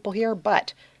stereotyping people here,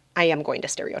 but I am going to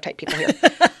stereotype people here.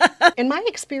 In my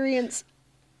experience,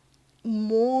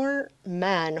 more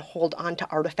men hold on to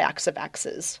artifacts of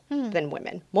exes than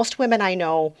women. Most women I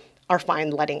know are fine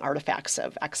letting artifacts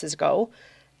of exes go,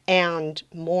 and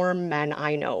more men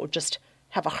I know just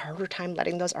have a harder time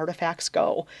letting those artifacts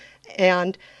go.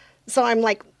 And so I'm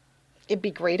like, it'd be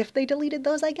great if they deleted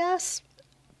those, I guess,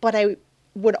 but I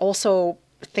would also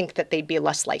think that they'd be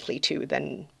less likely to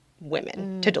than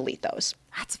women to delete those.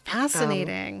 That's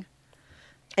fascinating.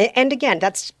 And again,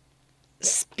 that's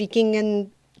speaking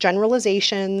in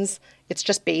generalizations. It's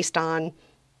just based on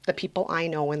the people I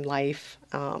know in life.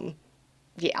 And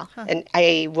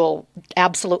I will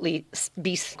absolutely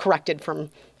be corrected from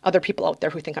other people out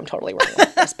there who think I'm totally wrong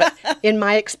with this. But in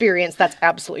my experience, that's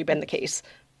absolutely been the case.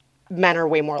 Men are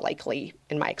way more likely,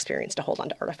 in my experience, to hold on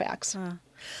to artifacts.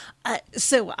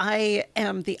 So I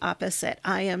am the opposite.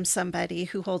 I am somebody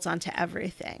who holds on to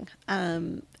everything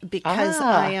because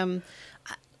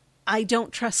I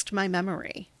don't trust my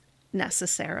memory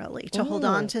necessarily to hold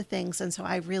on to things. And so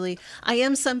I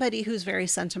am somebody who's very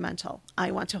sentimental.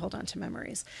 I want to hold on to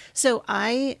memories. So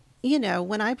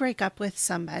when I break up with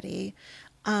somebody,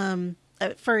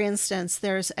 for instance,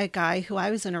 there's a guy who I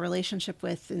was in a relationship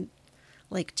with in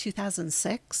like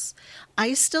 2006.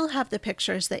 I still have the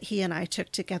pictures that he and I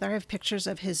took together. I have pictures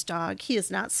of his dog. He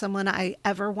is not someone I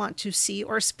ever want to see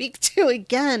or speak to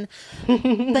again,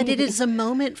 but it is a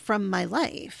moment from my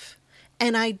life.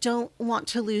 And I don't want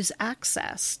to lose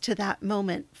access to that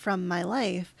moment from my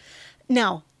life.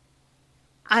 Now,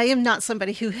 I am not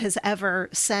somebody who has ever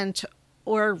sent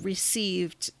or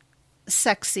received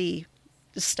sexy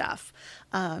stuff,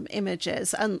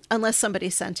 images, unless somebody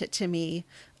sent it to me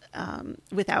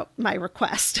without my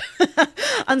request,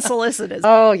 unsolicited.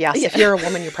 Oh, yes. Yeah. If you're a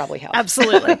woman, you probably have.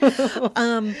 Absolutely.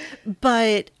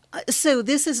 So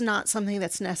this is not something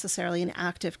that's necessarily an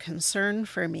active concern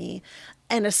for me.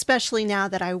 And especially now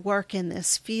that I work in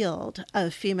this field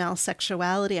of female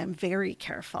sexuality, I'm very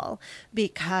careful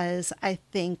because I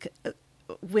think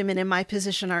women in my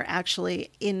position are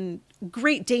actually in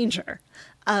great danger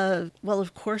of, well,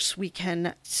 of course we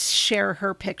can share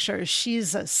her pictures.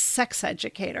 She's a sex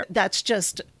educator. That's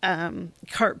just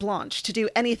carte blanche to do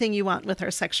anything you want with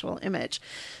her sexual image.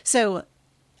 So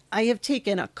I have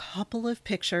taken a couple of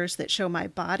pictures that show my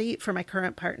body for my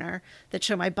current partner, that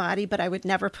show my body, but I would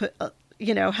never put,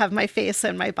 have my face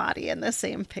and my body in the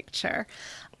same picture.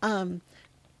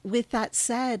 With that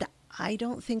said, I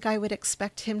don't think I would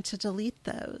expect him to delete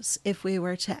those if we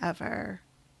were to ever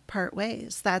part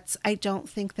ways. I don't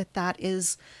think that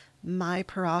is my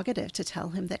prerogative to tell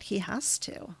him that he has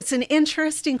to. It's an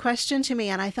interesting question to me,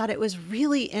 and I thought it was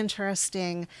really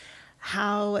interesting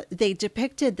how they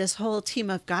depicted this whole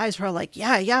team of guys who are like,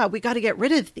 yeah, we got to get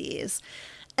rid of these.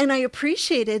 And I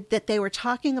appreciated that they were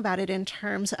talking about it in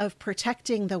terms of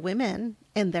protecting the women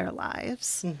in their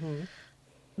lives. Mm-hmm.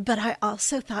 But I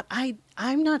also thought,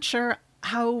 I'm not sure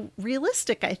how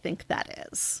realistic I think that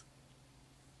is.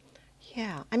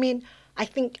 Yeah. I mean, I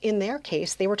think in their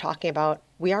case, they were talking about,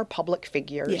 we are public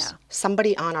figures. Yeah.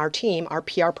 Somebody on our team, our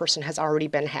PR person, has already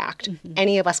been hacked. Mm-hmm.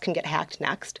 Any of us can get hacked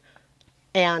next.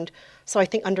 And so I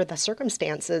think under the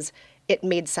circumstances, it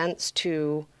made sense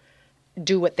to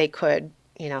do what they could,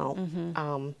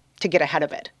 to get ahead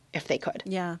of it if they could.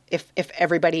 Yeah. If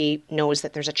everybody knows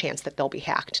that there's a chance that they'll be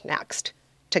hacked next,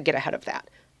 to get ahead of that.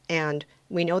 And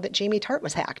we know that Jamie Tart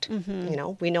was hacked.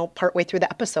 Mm-hmm. We know partway through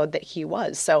the episode that he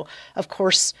was. So, of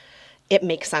course, it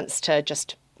makes sense to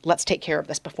just, let's take care of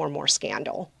this before more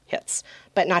scandal hits.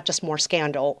 But not just more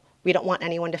scandal. We don't want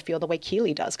anyone to feel the way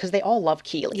Keely does, because they all love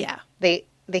Keely. Yeah.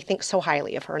 They think so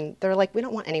highly of her, and they're like, we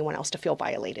don't want anyone else to feel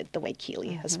violated the way Keely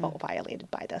has felt violated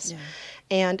by this. Yeah.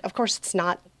 And, of course, it's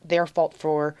not their fault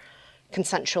for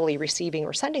consensually receiving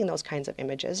or sending those kinds of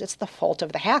images. It's the fault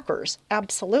of the hackers.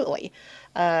 Absolutely.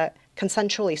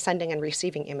 Consensually sending and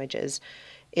receiving images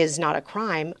is not a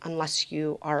crime unless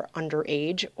you are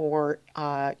underage or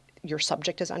your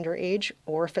subject is underage,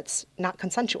 or if it's not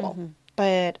consensual. Mm-hmm.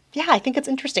 But yeah, I think it's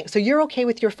interesting. So you're okay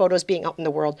with your photos being out in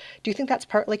the world. Do you think that's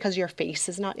partly because your face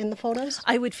is not in the photos?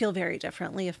 I would feel very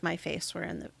differently if my face were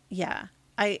in the, yeah.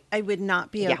 I would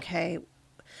not be Yeah. okay,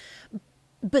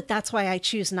 but that's why I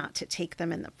choose not to take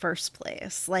them in the first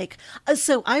place. Like,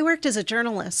 so I worked as a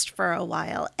journalist for a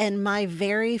while, and my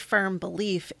very firm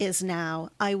belief is now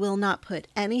I will not put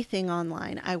anything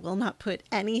online. I will not put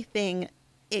anything,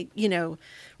 you know,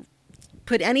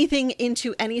 put anything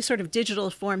into any sort of digital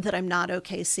form that I'm not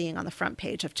okay seeing on the front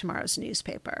page of tomorrow's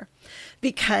newspaper,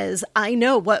 because I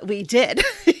know what we did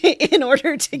in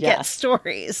order to get Yes.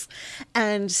 stories.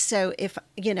 And so if,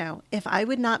 you know, if I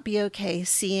would not be okay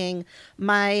seeing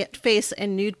my face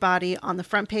and nude body on the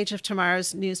front page of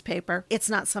tomorrow's newspaper, it's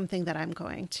not something that I'm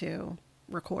going to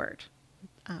record.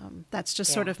 That's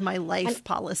just sort Yeah. of my life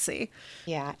policy.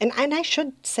 Yeah, and I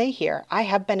should say here, I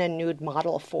have been a nude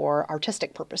model for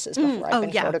artistic purposes before. I've Oh,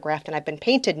 been yeah. photographed and I've been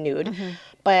painted nude,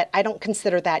 but I don't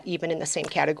consider that even in the same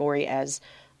category as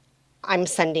I'm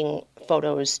sending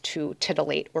photos to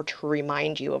titillate or to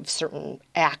remind you of certain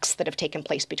acts that have taken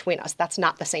place between us. That's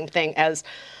not the same thing as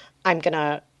I'm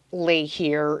gonna lay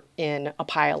here in a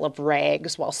pile of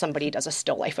rags while somebody does a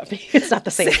still life of me. It's not the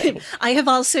same thing. I have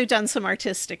also done some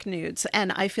artistic nudes,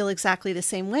 and I feel exactly the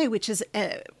same way, which is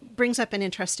brings up an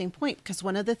interesting point, because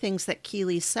one of the things that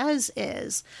Keeley says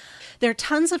is there are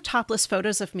tons of topless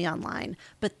photos of me online,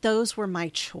 but those were my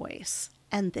choice,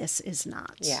 and this is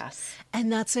not. Yes. And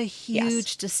that's a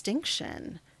huge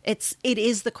distinction. It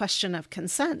is the question of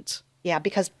consent. Yeah,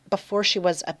 because before she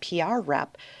was a PR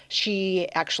rep, she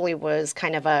actually was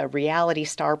kind of a reality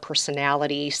star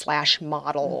personality slash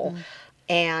model.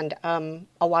 And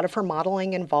a lot of her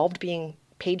modeling involved being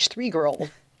page 3 girl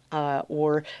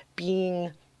or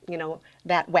being, you know,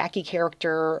 that wacky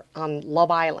character on Love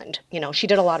Island. You know, she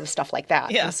did a lot of stuff like that.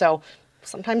 Yeah. And so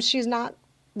sometimes she's not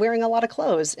wearing a lot of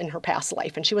clothes in her past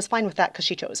life. And she was fine with that because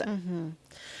she chose it.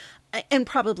 And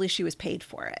probably she was paid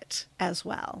for it as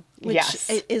well, which Yes.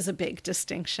 is a big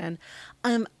distinction.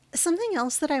 Something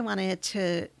else that I wanted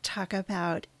to talk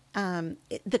about,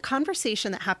 the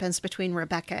conversation that happens between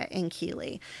Rebecca and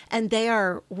Keeley, and they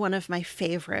are one of my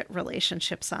favorite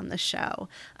relationships on the show.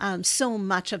 So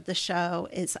much of the show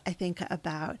is, I think,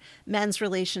 about men's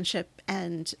relationship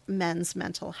and men's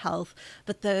mental health,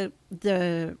 but the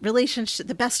relationship,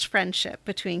 the best friendship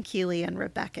between Keeley and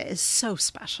Rebecca is so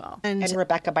special. And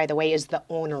Rebecca, by the way, is the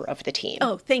owner of the team.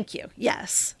 Oh, thank you.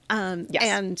 Yes. Yes.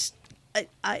 And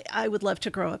I would love to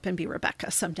grow up and be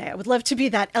Rebecca someday. I would love to be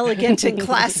that elegant and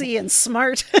classy and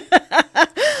smart.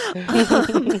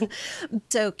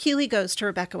 So Keeley goes to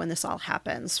Rebecca when this all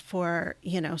happens for,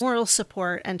 you know, moral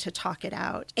support and to talk it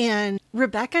out. And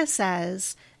Rebecca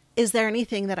says, is there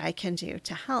anything that I can do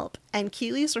to help? And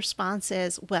Keeley's response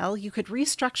is, well, you could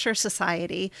restructure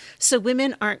society so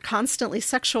women aren't constantly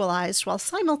sexualized while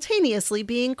simultaneously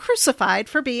being crucified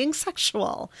for being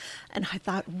sexual. And I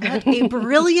thought, what a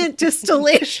brilliant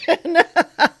distillation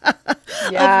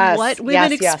of what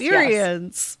women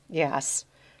experience. Yes,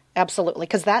 absolutely.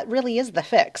 Because that really is the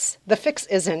fix. The fix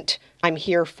isn't, I'm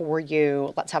here for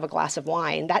you, let's have a glass of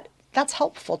wine. That's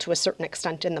helpful to a certain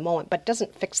extent in the moment, but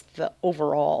doesn't fix the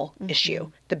overall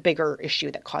issue, the bigger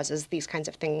issue that causes these kinds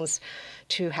of things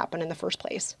to happen in the first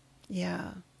place.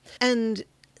 Yeah. And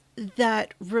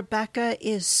that Rebecca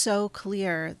is so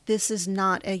clear, this is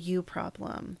not a you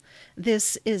problem.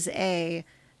 This is a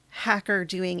hacker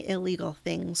doing illegal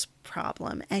things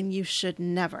problem, and you should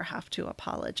never have to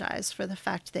apologize for the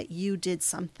fact that you did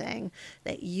something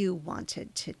that you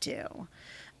wanted to do.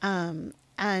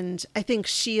 And I think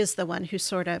she is the one who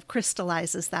sort of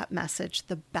crystallizes that message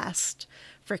the best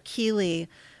for Keeley,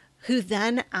 who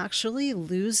then actually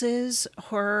loses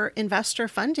her investor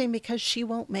funding because she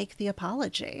won't make the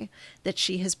apology that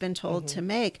she has been told to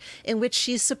make, in which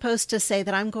she's supposed to say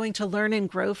that I'm going to learn and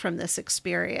grow from this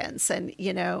experience. And,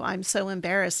 you know, I'm so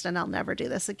embarrassed and I'll never do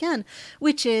this again,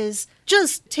 which is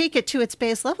just take it to its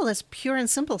base level as pure and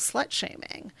simple slut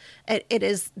shaming. It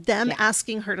is them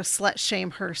asking her to slut shame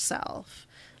herself.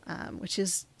 Which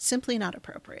is simply not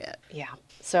appropriate. Yeah.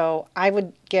 So I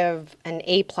would give an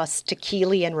A+ to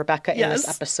Keeley and Rebecca in this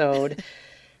Yes. episode,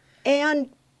 and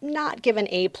not give an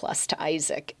A+ to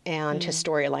Isaac and his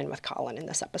storyline with Colin in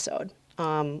this episode.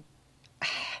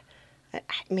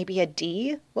 Maybe a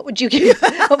D. What would you give?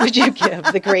 What would you give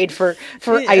the grade for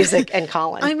Isaac and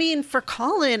Colin? I mean, for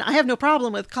Colin, I have no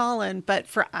problem with Colin, but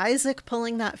for Isaac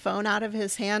pulling that phone out of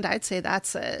his hand, I'd say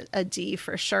that's a D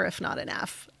for sure, if not an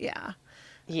F. Yeah.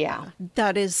 Yeah.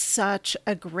 That is such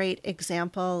a great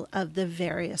example of the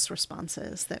various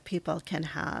responses that people can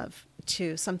have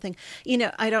to something.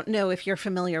 I don't know if you're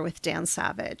familiar with Dan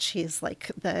Savage. He's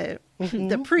like the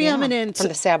preeminent from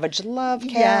the Savage Love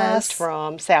cast, Yes.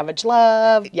 from Savage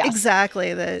Love. Yes.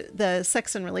 Exactly, the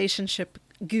sex and relationship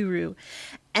guru.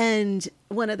 And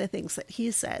one of the things that he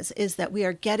says is that we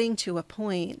are getting to a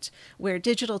point where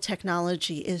digital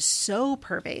technology is so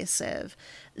pervasive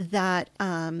that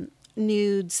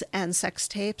nudes and sex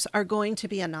tapes are going to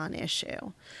be a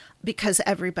non-issue because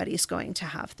everybody's going to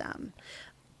have them.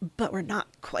 But we're not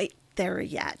quite there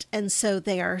yet. And so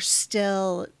they are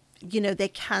still, they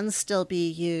can still be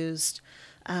used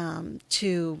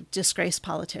to disgrace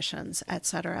politicians,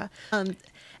 etc.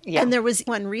 Yeah. And there was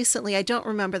one recently, I don't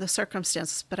remember the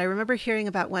circumstances, but I remember hearing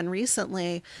about one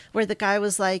recently where the guy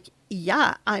was like,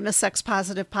 yeah, I'm a sex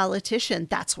positive politician.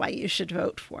 That's why you should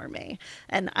vote for me.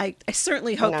 And I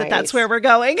certainly hope that that's Nice. where we're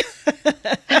going.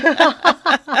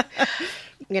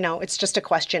 It's just a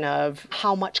question of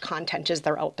how much content is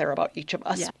there out there about each of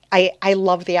us. Yeah. I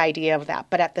love the idea of that,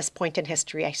 but at this point in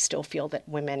history, I still feel that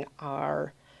women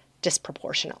are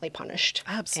disproportionately punished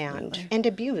Absolutely. and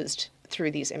abused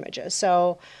through these images.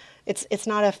 So it's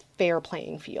not a fair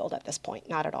playing field at this point,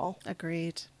 not at all.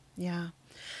 Agreed. Yeah.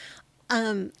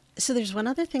 So there's one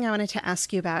other thing I wanted to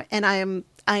ask you about, and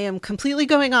I am completely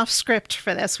going off script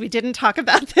for this. We didn't talk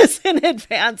about this in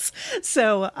advance,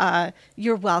 so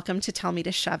you're welcome to tell me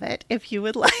to shove it if you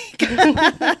would like.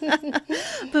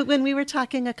 But when we were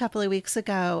talking a couple of weeks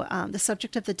ago, the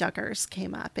subject of the Duggars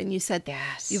came up, and you said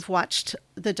Yes. you've watched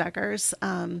the Duggars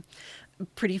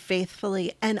pretty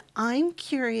faithfully, and I'm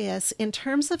curious in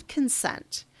terms of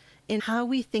consent, in how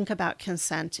we think about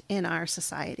consent in our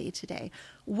society today.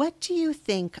 What do you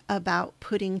think about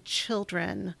putting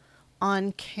children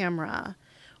on camera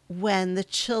when the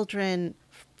children,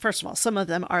 first of all, some of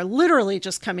them are literally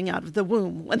just coming out of the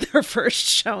womb when they're first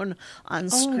shown on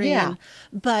screen. Yeah.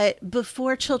 But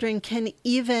before children can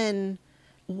even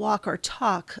walk or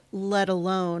talk, let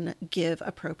alone give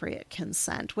appropriate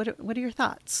consent. What are your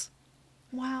thoughts?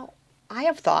 Well, I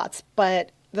have thoughts,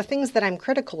 but the things that I'm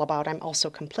critical about, I'm also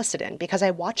complicit in because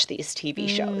I watch these TV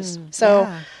shows. So,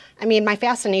 yeah. I mean, my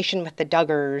fascination with the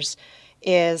Duggars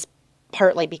is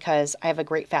partly because I have a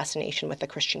great fascination with the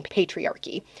Christian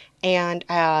patriarchy. And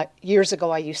years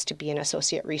ago, I used to be an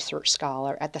associate research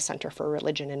scholar at the Center for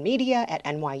Religion and Media at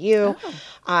NYU. Oh.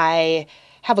 I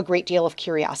have a great deal of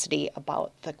curiosity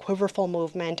about the Quiverful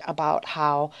movement, about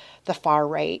how the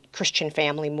far-right Christian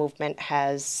family movement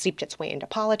has seeped its way into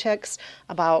politics,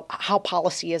 about how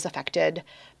policy is affected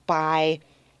by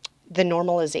the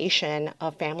normalization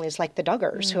of families like the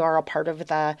Duggars, who are a part of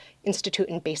the Institute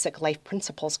in Basic Life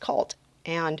Principles cult.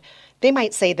 And they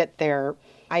might say that their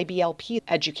IBLP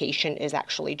education is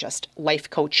actually just life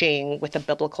coaching with a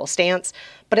biblical stance,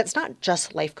 but it's not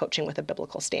just life coaching with a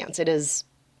biblical stance. It is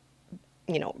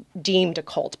deemed a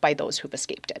cult by those who've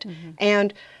escaped it.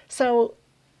 And so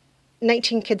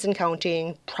 19 Kids and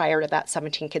Counting, prior to that,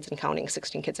 17 Kids and Counting,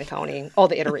 16 Kids and Counting, all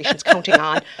the iterations counting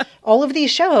on, all of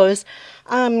these shows,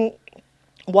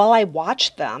 while I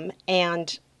watch them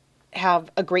and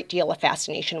have a great deal of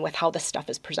fascination with how this stuff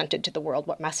is presented to the world,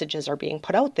 what messages are being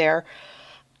put out there,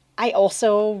 I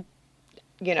also,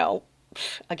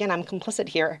 again, I'm complicit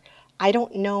here. I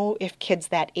don't know if kids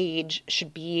that age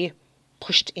should be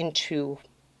pushed into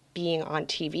being on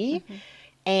TV,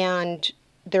 and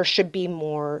there should be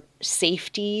more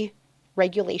safety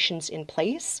regulations in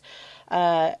place.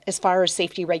 As far as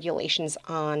safety regulations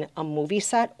on a movie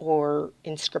set or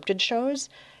in scripted shows,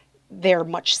 they're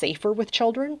much safer with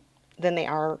children than they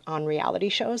are on reality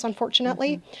shows,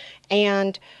 unfortunately.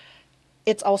 And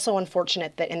it's also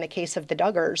unfortunate that in the case of the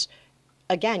Duggars,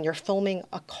 again, you're filming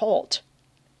a cult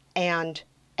and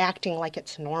acting like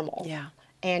it's normal. Yeah.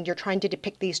 And you're trying to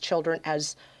depict these children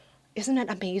as, isn't it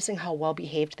amazing how well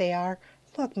behaved they are?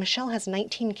 Look, Michelle has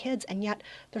 19 kids, and yet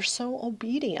they're so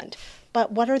obedient.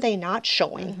 But what are they not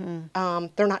showing?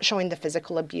 They're not showing the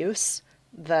physical abuse,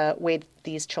 the way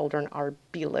these children are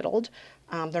belittled.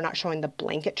 They're not showing the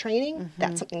blanket training.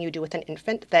 That's something you do with an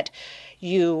infant, that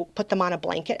you put them on a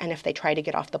blanket, and if they try to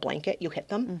get off the blanket, you hit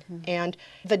them. And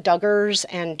the Duggars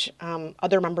and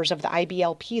other members of the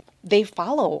IBLP, they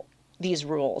follow these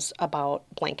rules about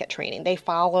blanket training. They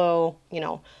follow,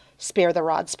 spare the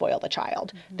rod, spoil the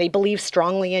child. They believe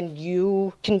strongly in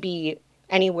you can be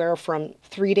anywhere from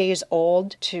 3 days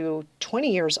old to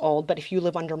 20 years old, but if you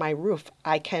live under my roof,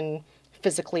 I can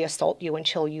physically assault you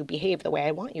until you behave the way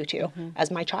I want you to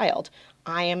as my child.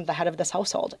 I am the head of this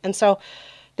household. And so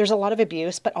there's a lot of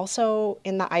abuse, but also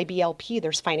in the IBLP,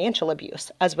 there's financial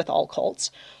abuse, as with all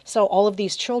cults. So all of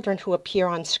these children who appear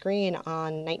on screen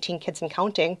on 19 Kids and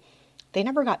Counting, they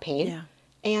never got paid. Yeah.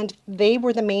 And they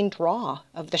were the main draw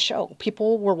of the show.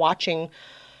 People were watching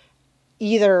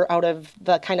either out of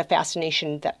the kind of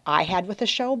fascination that I had with the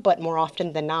show, but more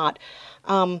often than not,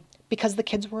 because the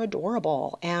kids were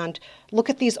adorable and look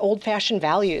at these old-fashioned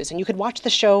values. And you could watch the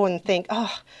show and think,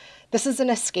 oh, this is an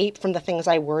escape from the things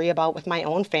I worry about with my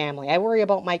own family. I worry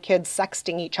about my kids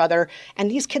sexting each other,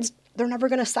 and these kids, they're never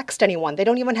going to sext anyone. They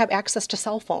don't even have access to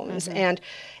cell phones. And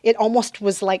it almost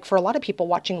was like, for a lot of people,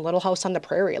 watching Little House on the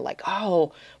Prairie, like,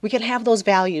 oh, we can have those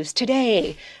values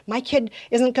today. My kid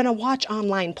isn't going to watch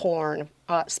online porn.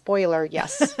 Spoiler,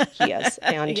 yes, he is.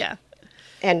 And Yeah.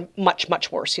 and much,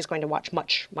 much worse. He's going to watch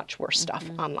much, much worse stuff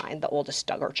online. The oldest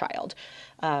Duggar child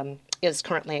is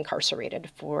currently incarcerated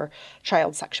for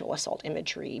child sexual assault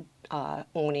imagery,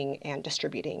 owning and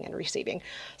distributing and receiving.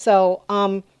 So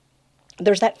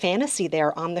there's that fantasy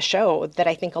there on the show that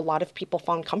I think a lot of people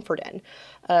found comfort in.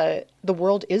 The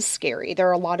world is scary. There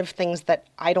are a lot of things that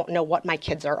I don't know what my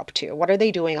kids are up to. What are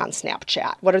they doing on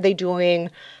Snapchat? What are they doing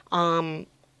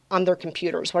on their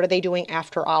computers? What are they doing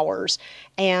after hours?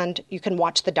 And you can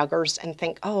watch the Duggars and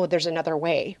think, oh, there's another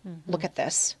way. Look at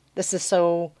this. This is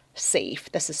so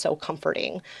safe. This is so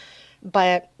comforting.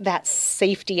 But that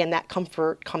safety and that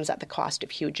comfort comes at the cost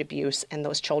of huge abuse, and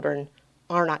those children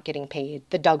are not getting paid.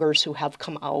 The Duggars who have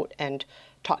come out and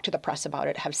talked to the press about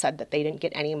it have said that they didn't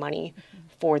get any money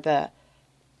for the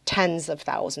tens of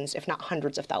thousands, if not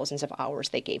hundreds of thousands of hours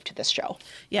they gave to this show.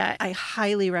 Yeah, I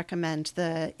highly recommend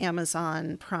the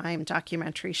Amazon Prime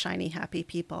documentary Shiny Happy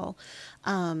People.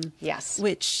 Yes.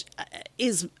 Which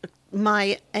is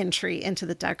my entry into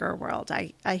the Duggar world.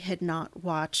 I had not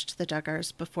watched the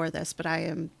Duggars before this, but I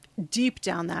am deep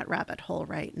down that rabbit hole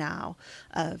right now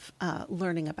of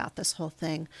learning about this whole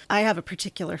thing. I have a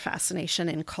particular fascination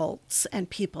in cults and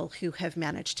people who have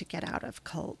managed to get out of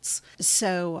cults.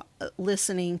 So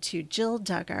listening to Jill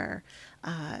Duggar,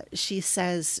 she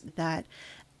says that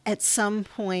at some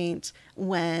point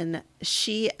when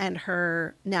she and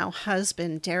her now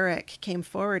husband, Derek, came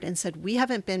forward and said, we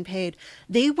haven't been paid.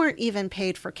 They weren't even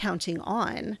paid for Counting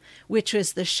On, which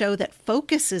was the show that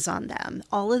focuses on them.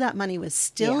 All of that money was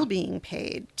still being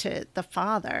paid to the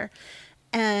father.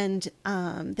 And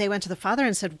they went to the father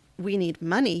and said, we need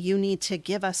money. You need to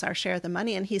give us our share of the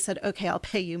money. And he said, okay, I'll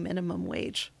pay you minimum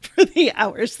wage for the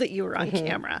hours that you were on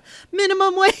camera.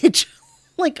 Minimum wage.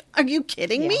 Like, are you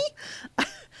kidding me?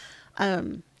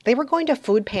 They were going to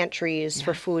food pantries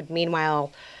for food.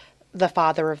 Meanwhile, the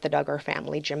father of the Duggar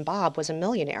family, Jim Bob, was a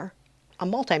millionaire, a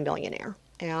multimillionaire.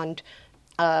 And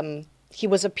he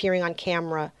was appearing on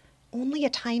camera only a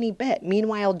tiny bit.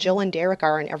 Meanwhile, Jill and Derek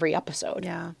are in every episode.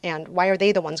 Yeah. And why are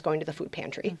they the ones going to the food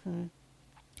pantry?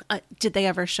 Did they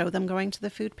ever show them going to the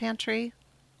food pantry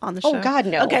on the show? Oh, God,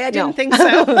 no. Okay, I No. didn't think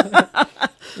so.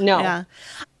 No. Yeah.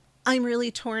 I'm really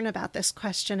torn about this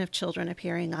question of children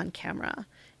appearing on camera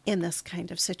in this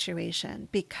kind of situation,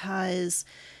 because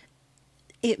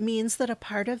it means that a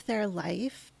part of their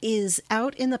life is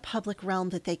out in the public realm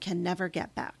that they can never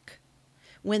get back.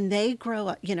 When they grow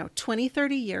up, 20,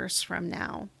 30 years from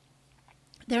now,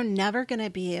 they're never going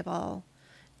to be able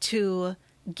to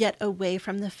get away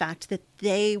from the fact that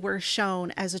they were shown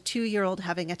as a 2-year-old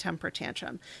having a temper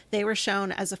tantrum. They were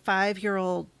shown as a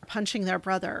 5-year-old punching their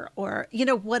brother, or,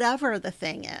 whatever the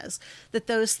thing is, that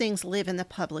those things live in the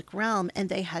public realm and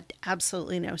they had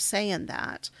absolutely no say in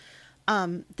that.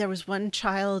 There was one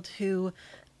child who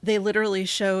they literally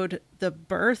showed the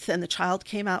birth and the child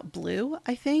came out blue,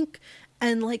 I think.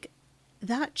 And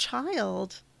that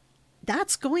child,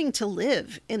 that's going to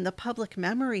live in the public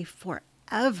memory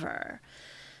forever.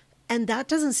 And that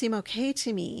doesn't seem okay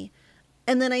to me.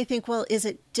 And then I think, well, is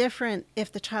it different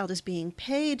if the child is being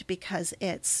paid because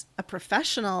it's a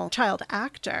professional child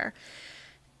actor?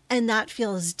 And that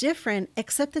feels different,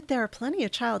 except that there are plenty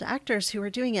of child actors who are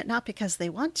doing it not because they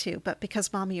want to, but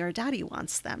because mommy or daddy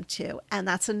wants them to. And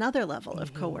that's another level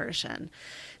of coercion.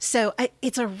 So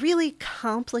it's a really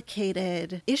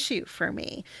complicated issue for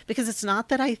me, because it's not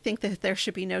that I think that there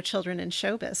should be no children in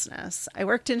show business. I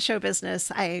worked in show business.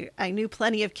 I knew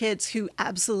plenty of kids who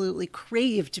absolutely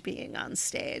craved being on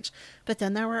stage. But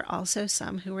then there were also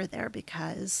some who were there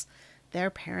because their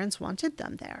parents wanted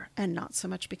them there, and not so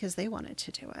much because they wanted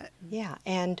to do it. Yeah,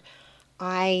 and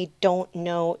I don't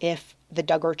know if the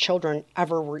Duggar children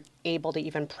ever were able to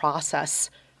even process,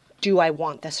 do I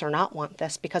want this or not want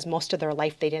this? Because most of their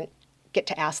life they didn't get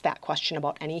to ask that question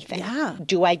about anything. Yeah.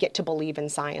 Do I get to believe in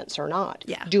science or not?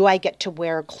 Yeah. Do I get to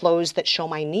wear clothes that show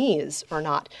my knees or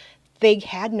not? They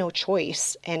had no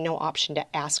choice and no option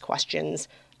to ask questions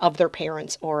of their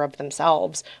parents or of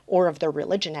themselves or of their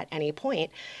religion at any point.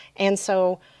 And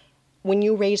so when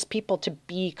you raise people to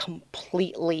be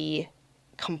completely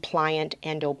compliant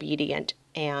and obedient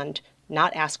and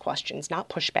not ask questions, not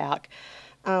push back,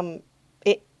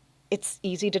 it's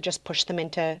easy to just push them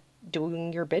into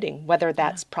doing your bidding, whether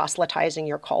that's proselytizing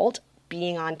your cult,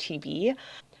 being on TV,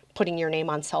 putting your name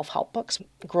on self-help books.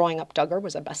 Growing Up Duggar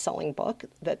was a best-selling book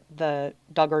that the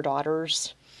Duggar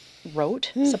daughters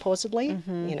wrote, supposedly,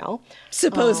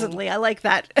 Supposedly. I like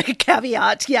that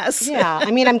caveat, yes. Yeah,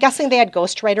 I mean, I'm guessing they had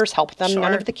ghostwriters help them. Sure.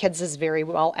 None of the kids is very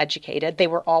well educated. They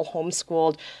were all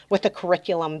homeschooled with a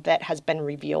curriculum that has been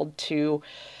revealed to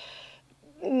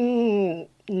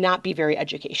not be very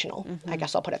educational. I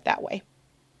guess I'll put it that way.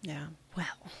 Yeah.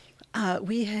 Well,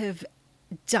 we have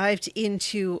dived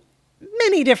into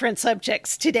many different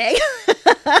subjects today.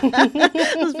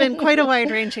 It's been quite a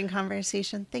wide-ranging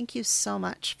conversation. Thank you so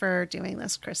much for doing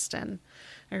this, Kristen.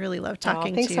 I really love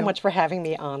talking to you. Thanks so much for having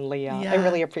me on, Leah. Yeah. I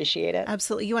really appreciate it.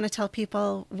 Absolutely. You want to tell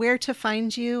people where to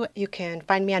find you? You can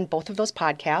find me on both of those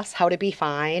podcasts, How to Be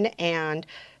Fine and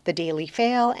The Daily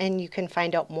Fail, and you can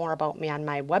find out more about me on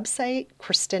my website,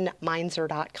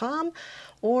 KristenMeinzer.com,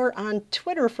 or on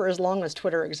Twitter for as long as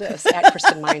Twitter exists, at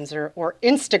Kristen Meinzer, or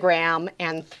Instagram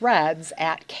and Threads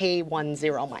at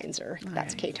K10Meinzer.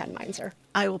 That's right. K10 Meinzer.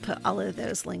 I will put all of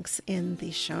those links in the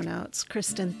show notes.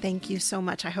 Kristen, thank you so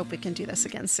much. I hope we can do this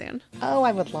again soon. Oh,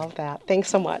 I would love that. Thanks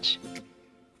so much.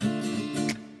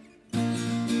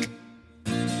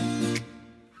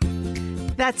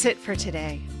 That's it for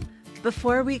today.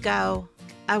 Before we go,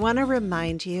 I want to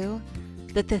remind you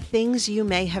that the things you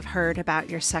may have heard about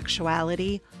your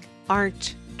sexuality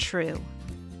aren't true.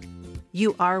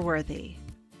 You are worthy.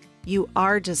 You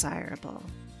are desirable.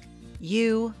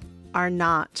 You are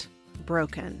not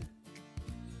broken.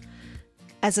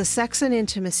 As a sex and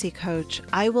intimacy coach,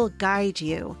 I will guide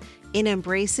you in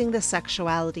embracing the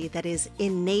sexuality that is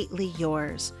innately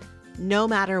yours, no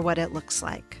matter what it looks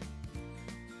like.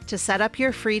 To set up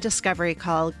your free discovery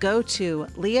call, go to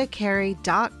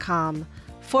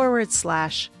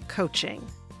leahcarey.com/coaching.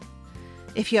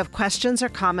 If you have questions or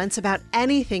comments about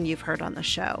anything you've heard on the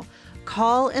show,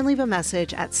 call and leave a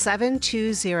message at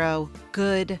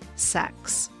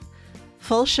 720-GOOD-SEX.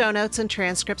 Full show notes and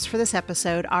transcripts for this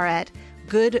episode are at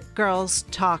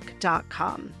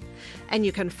goodgirlstalk.com. And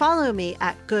you can follow me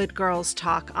at Good Girls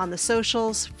Talk on the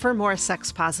socials for more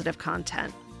sex-positive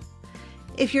content.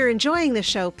 If you're enjoying the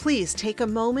show, please take a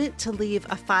moment to leave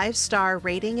a 5-star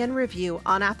rating and review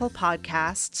on Apple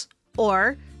Podcasts,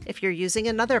 or if you're using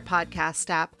another podcast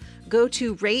app, go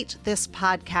to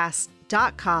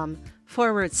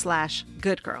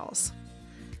ratethispodcast.com/goodgirls.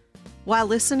 While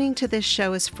listening to this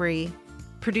show is free,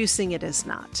 producing it is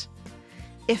not.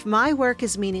 If my work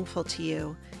is meaningful to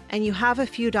you and you have a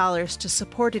few dollars to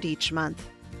support it each month,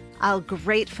 I'll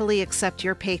gratefully accept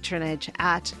your patronage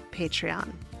at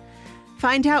Patreon.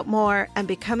 Find out more and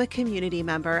become a community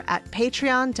member at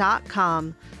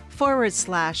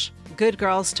patreon.com/Good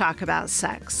Girls Talk About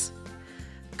Sex.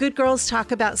 Good Girls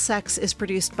Talk About Sex is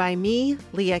produced by me,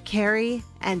 Leah Carey,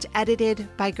 and edited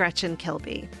by Gretchen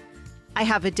Kilby. I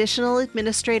have additional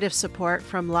administrative support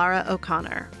from Laura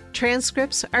O'Connor.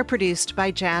 Transcripts are produced by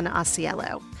Jan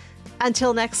Asiello.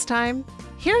 Until next time,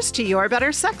 here's to your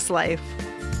better sex life.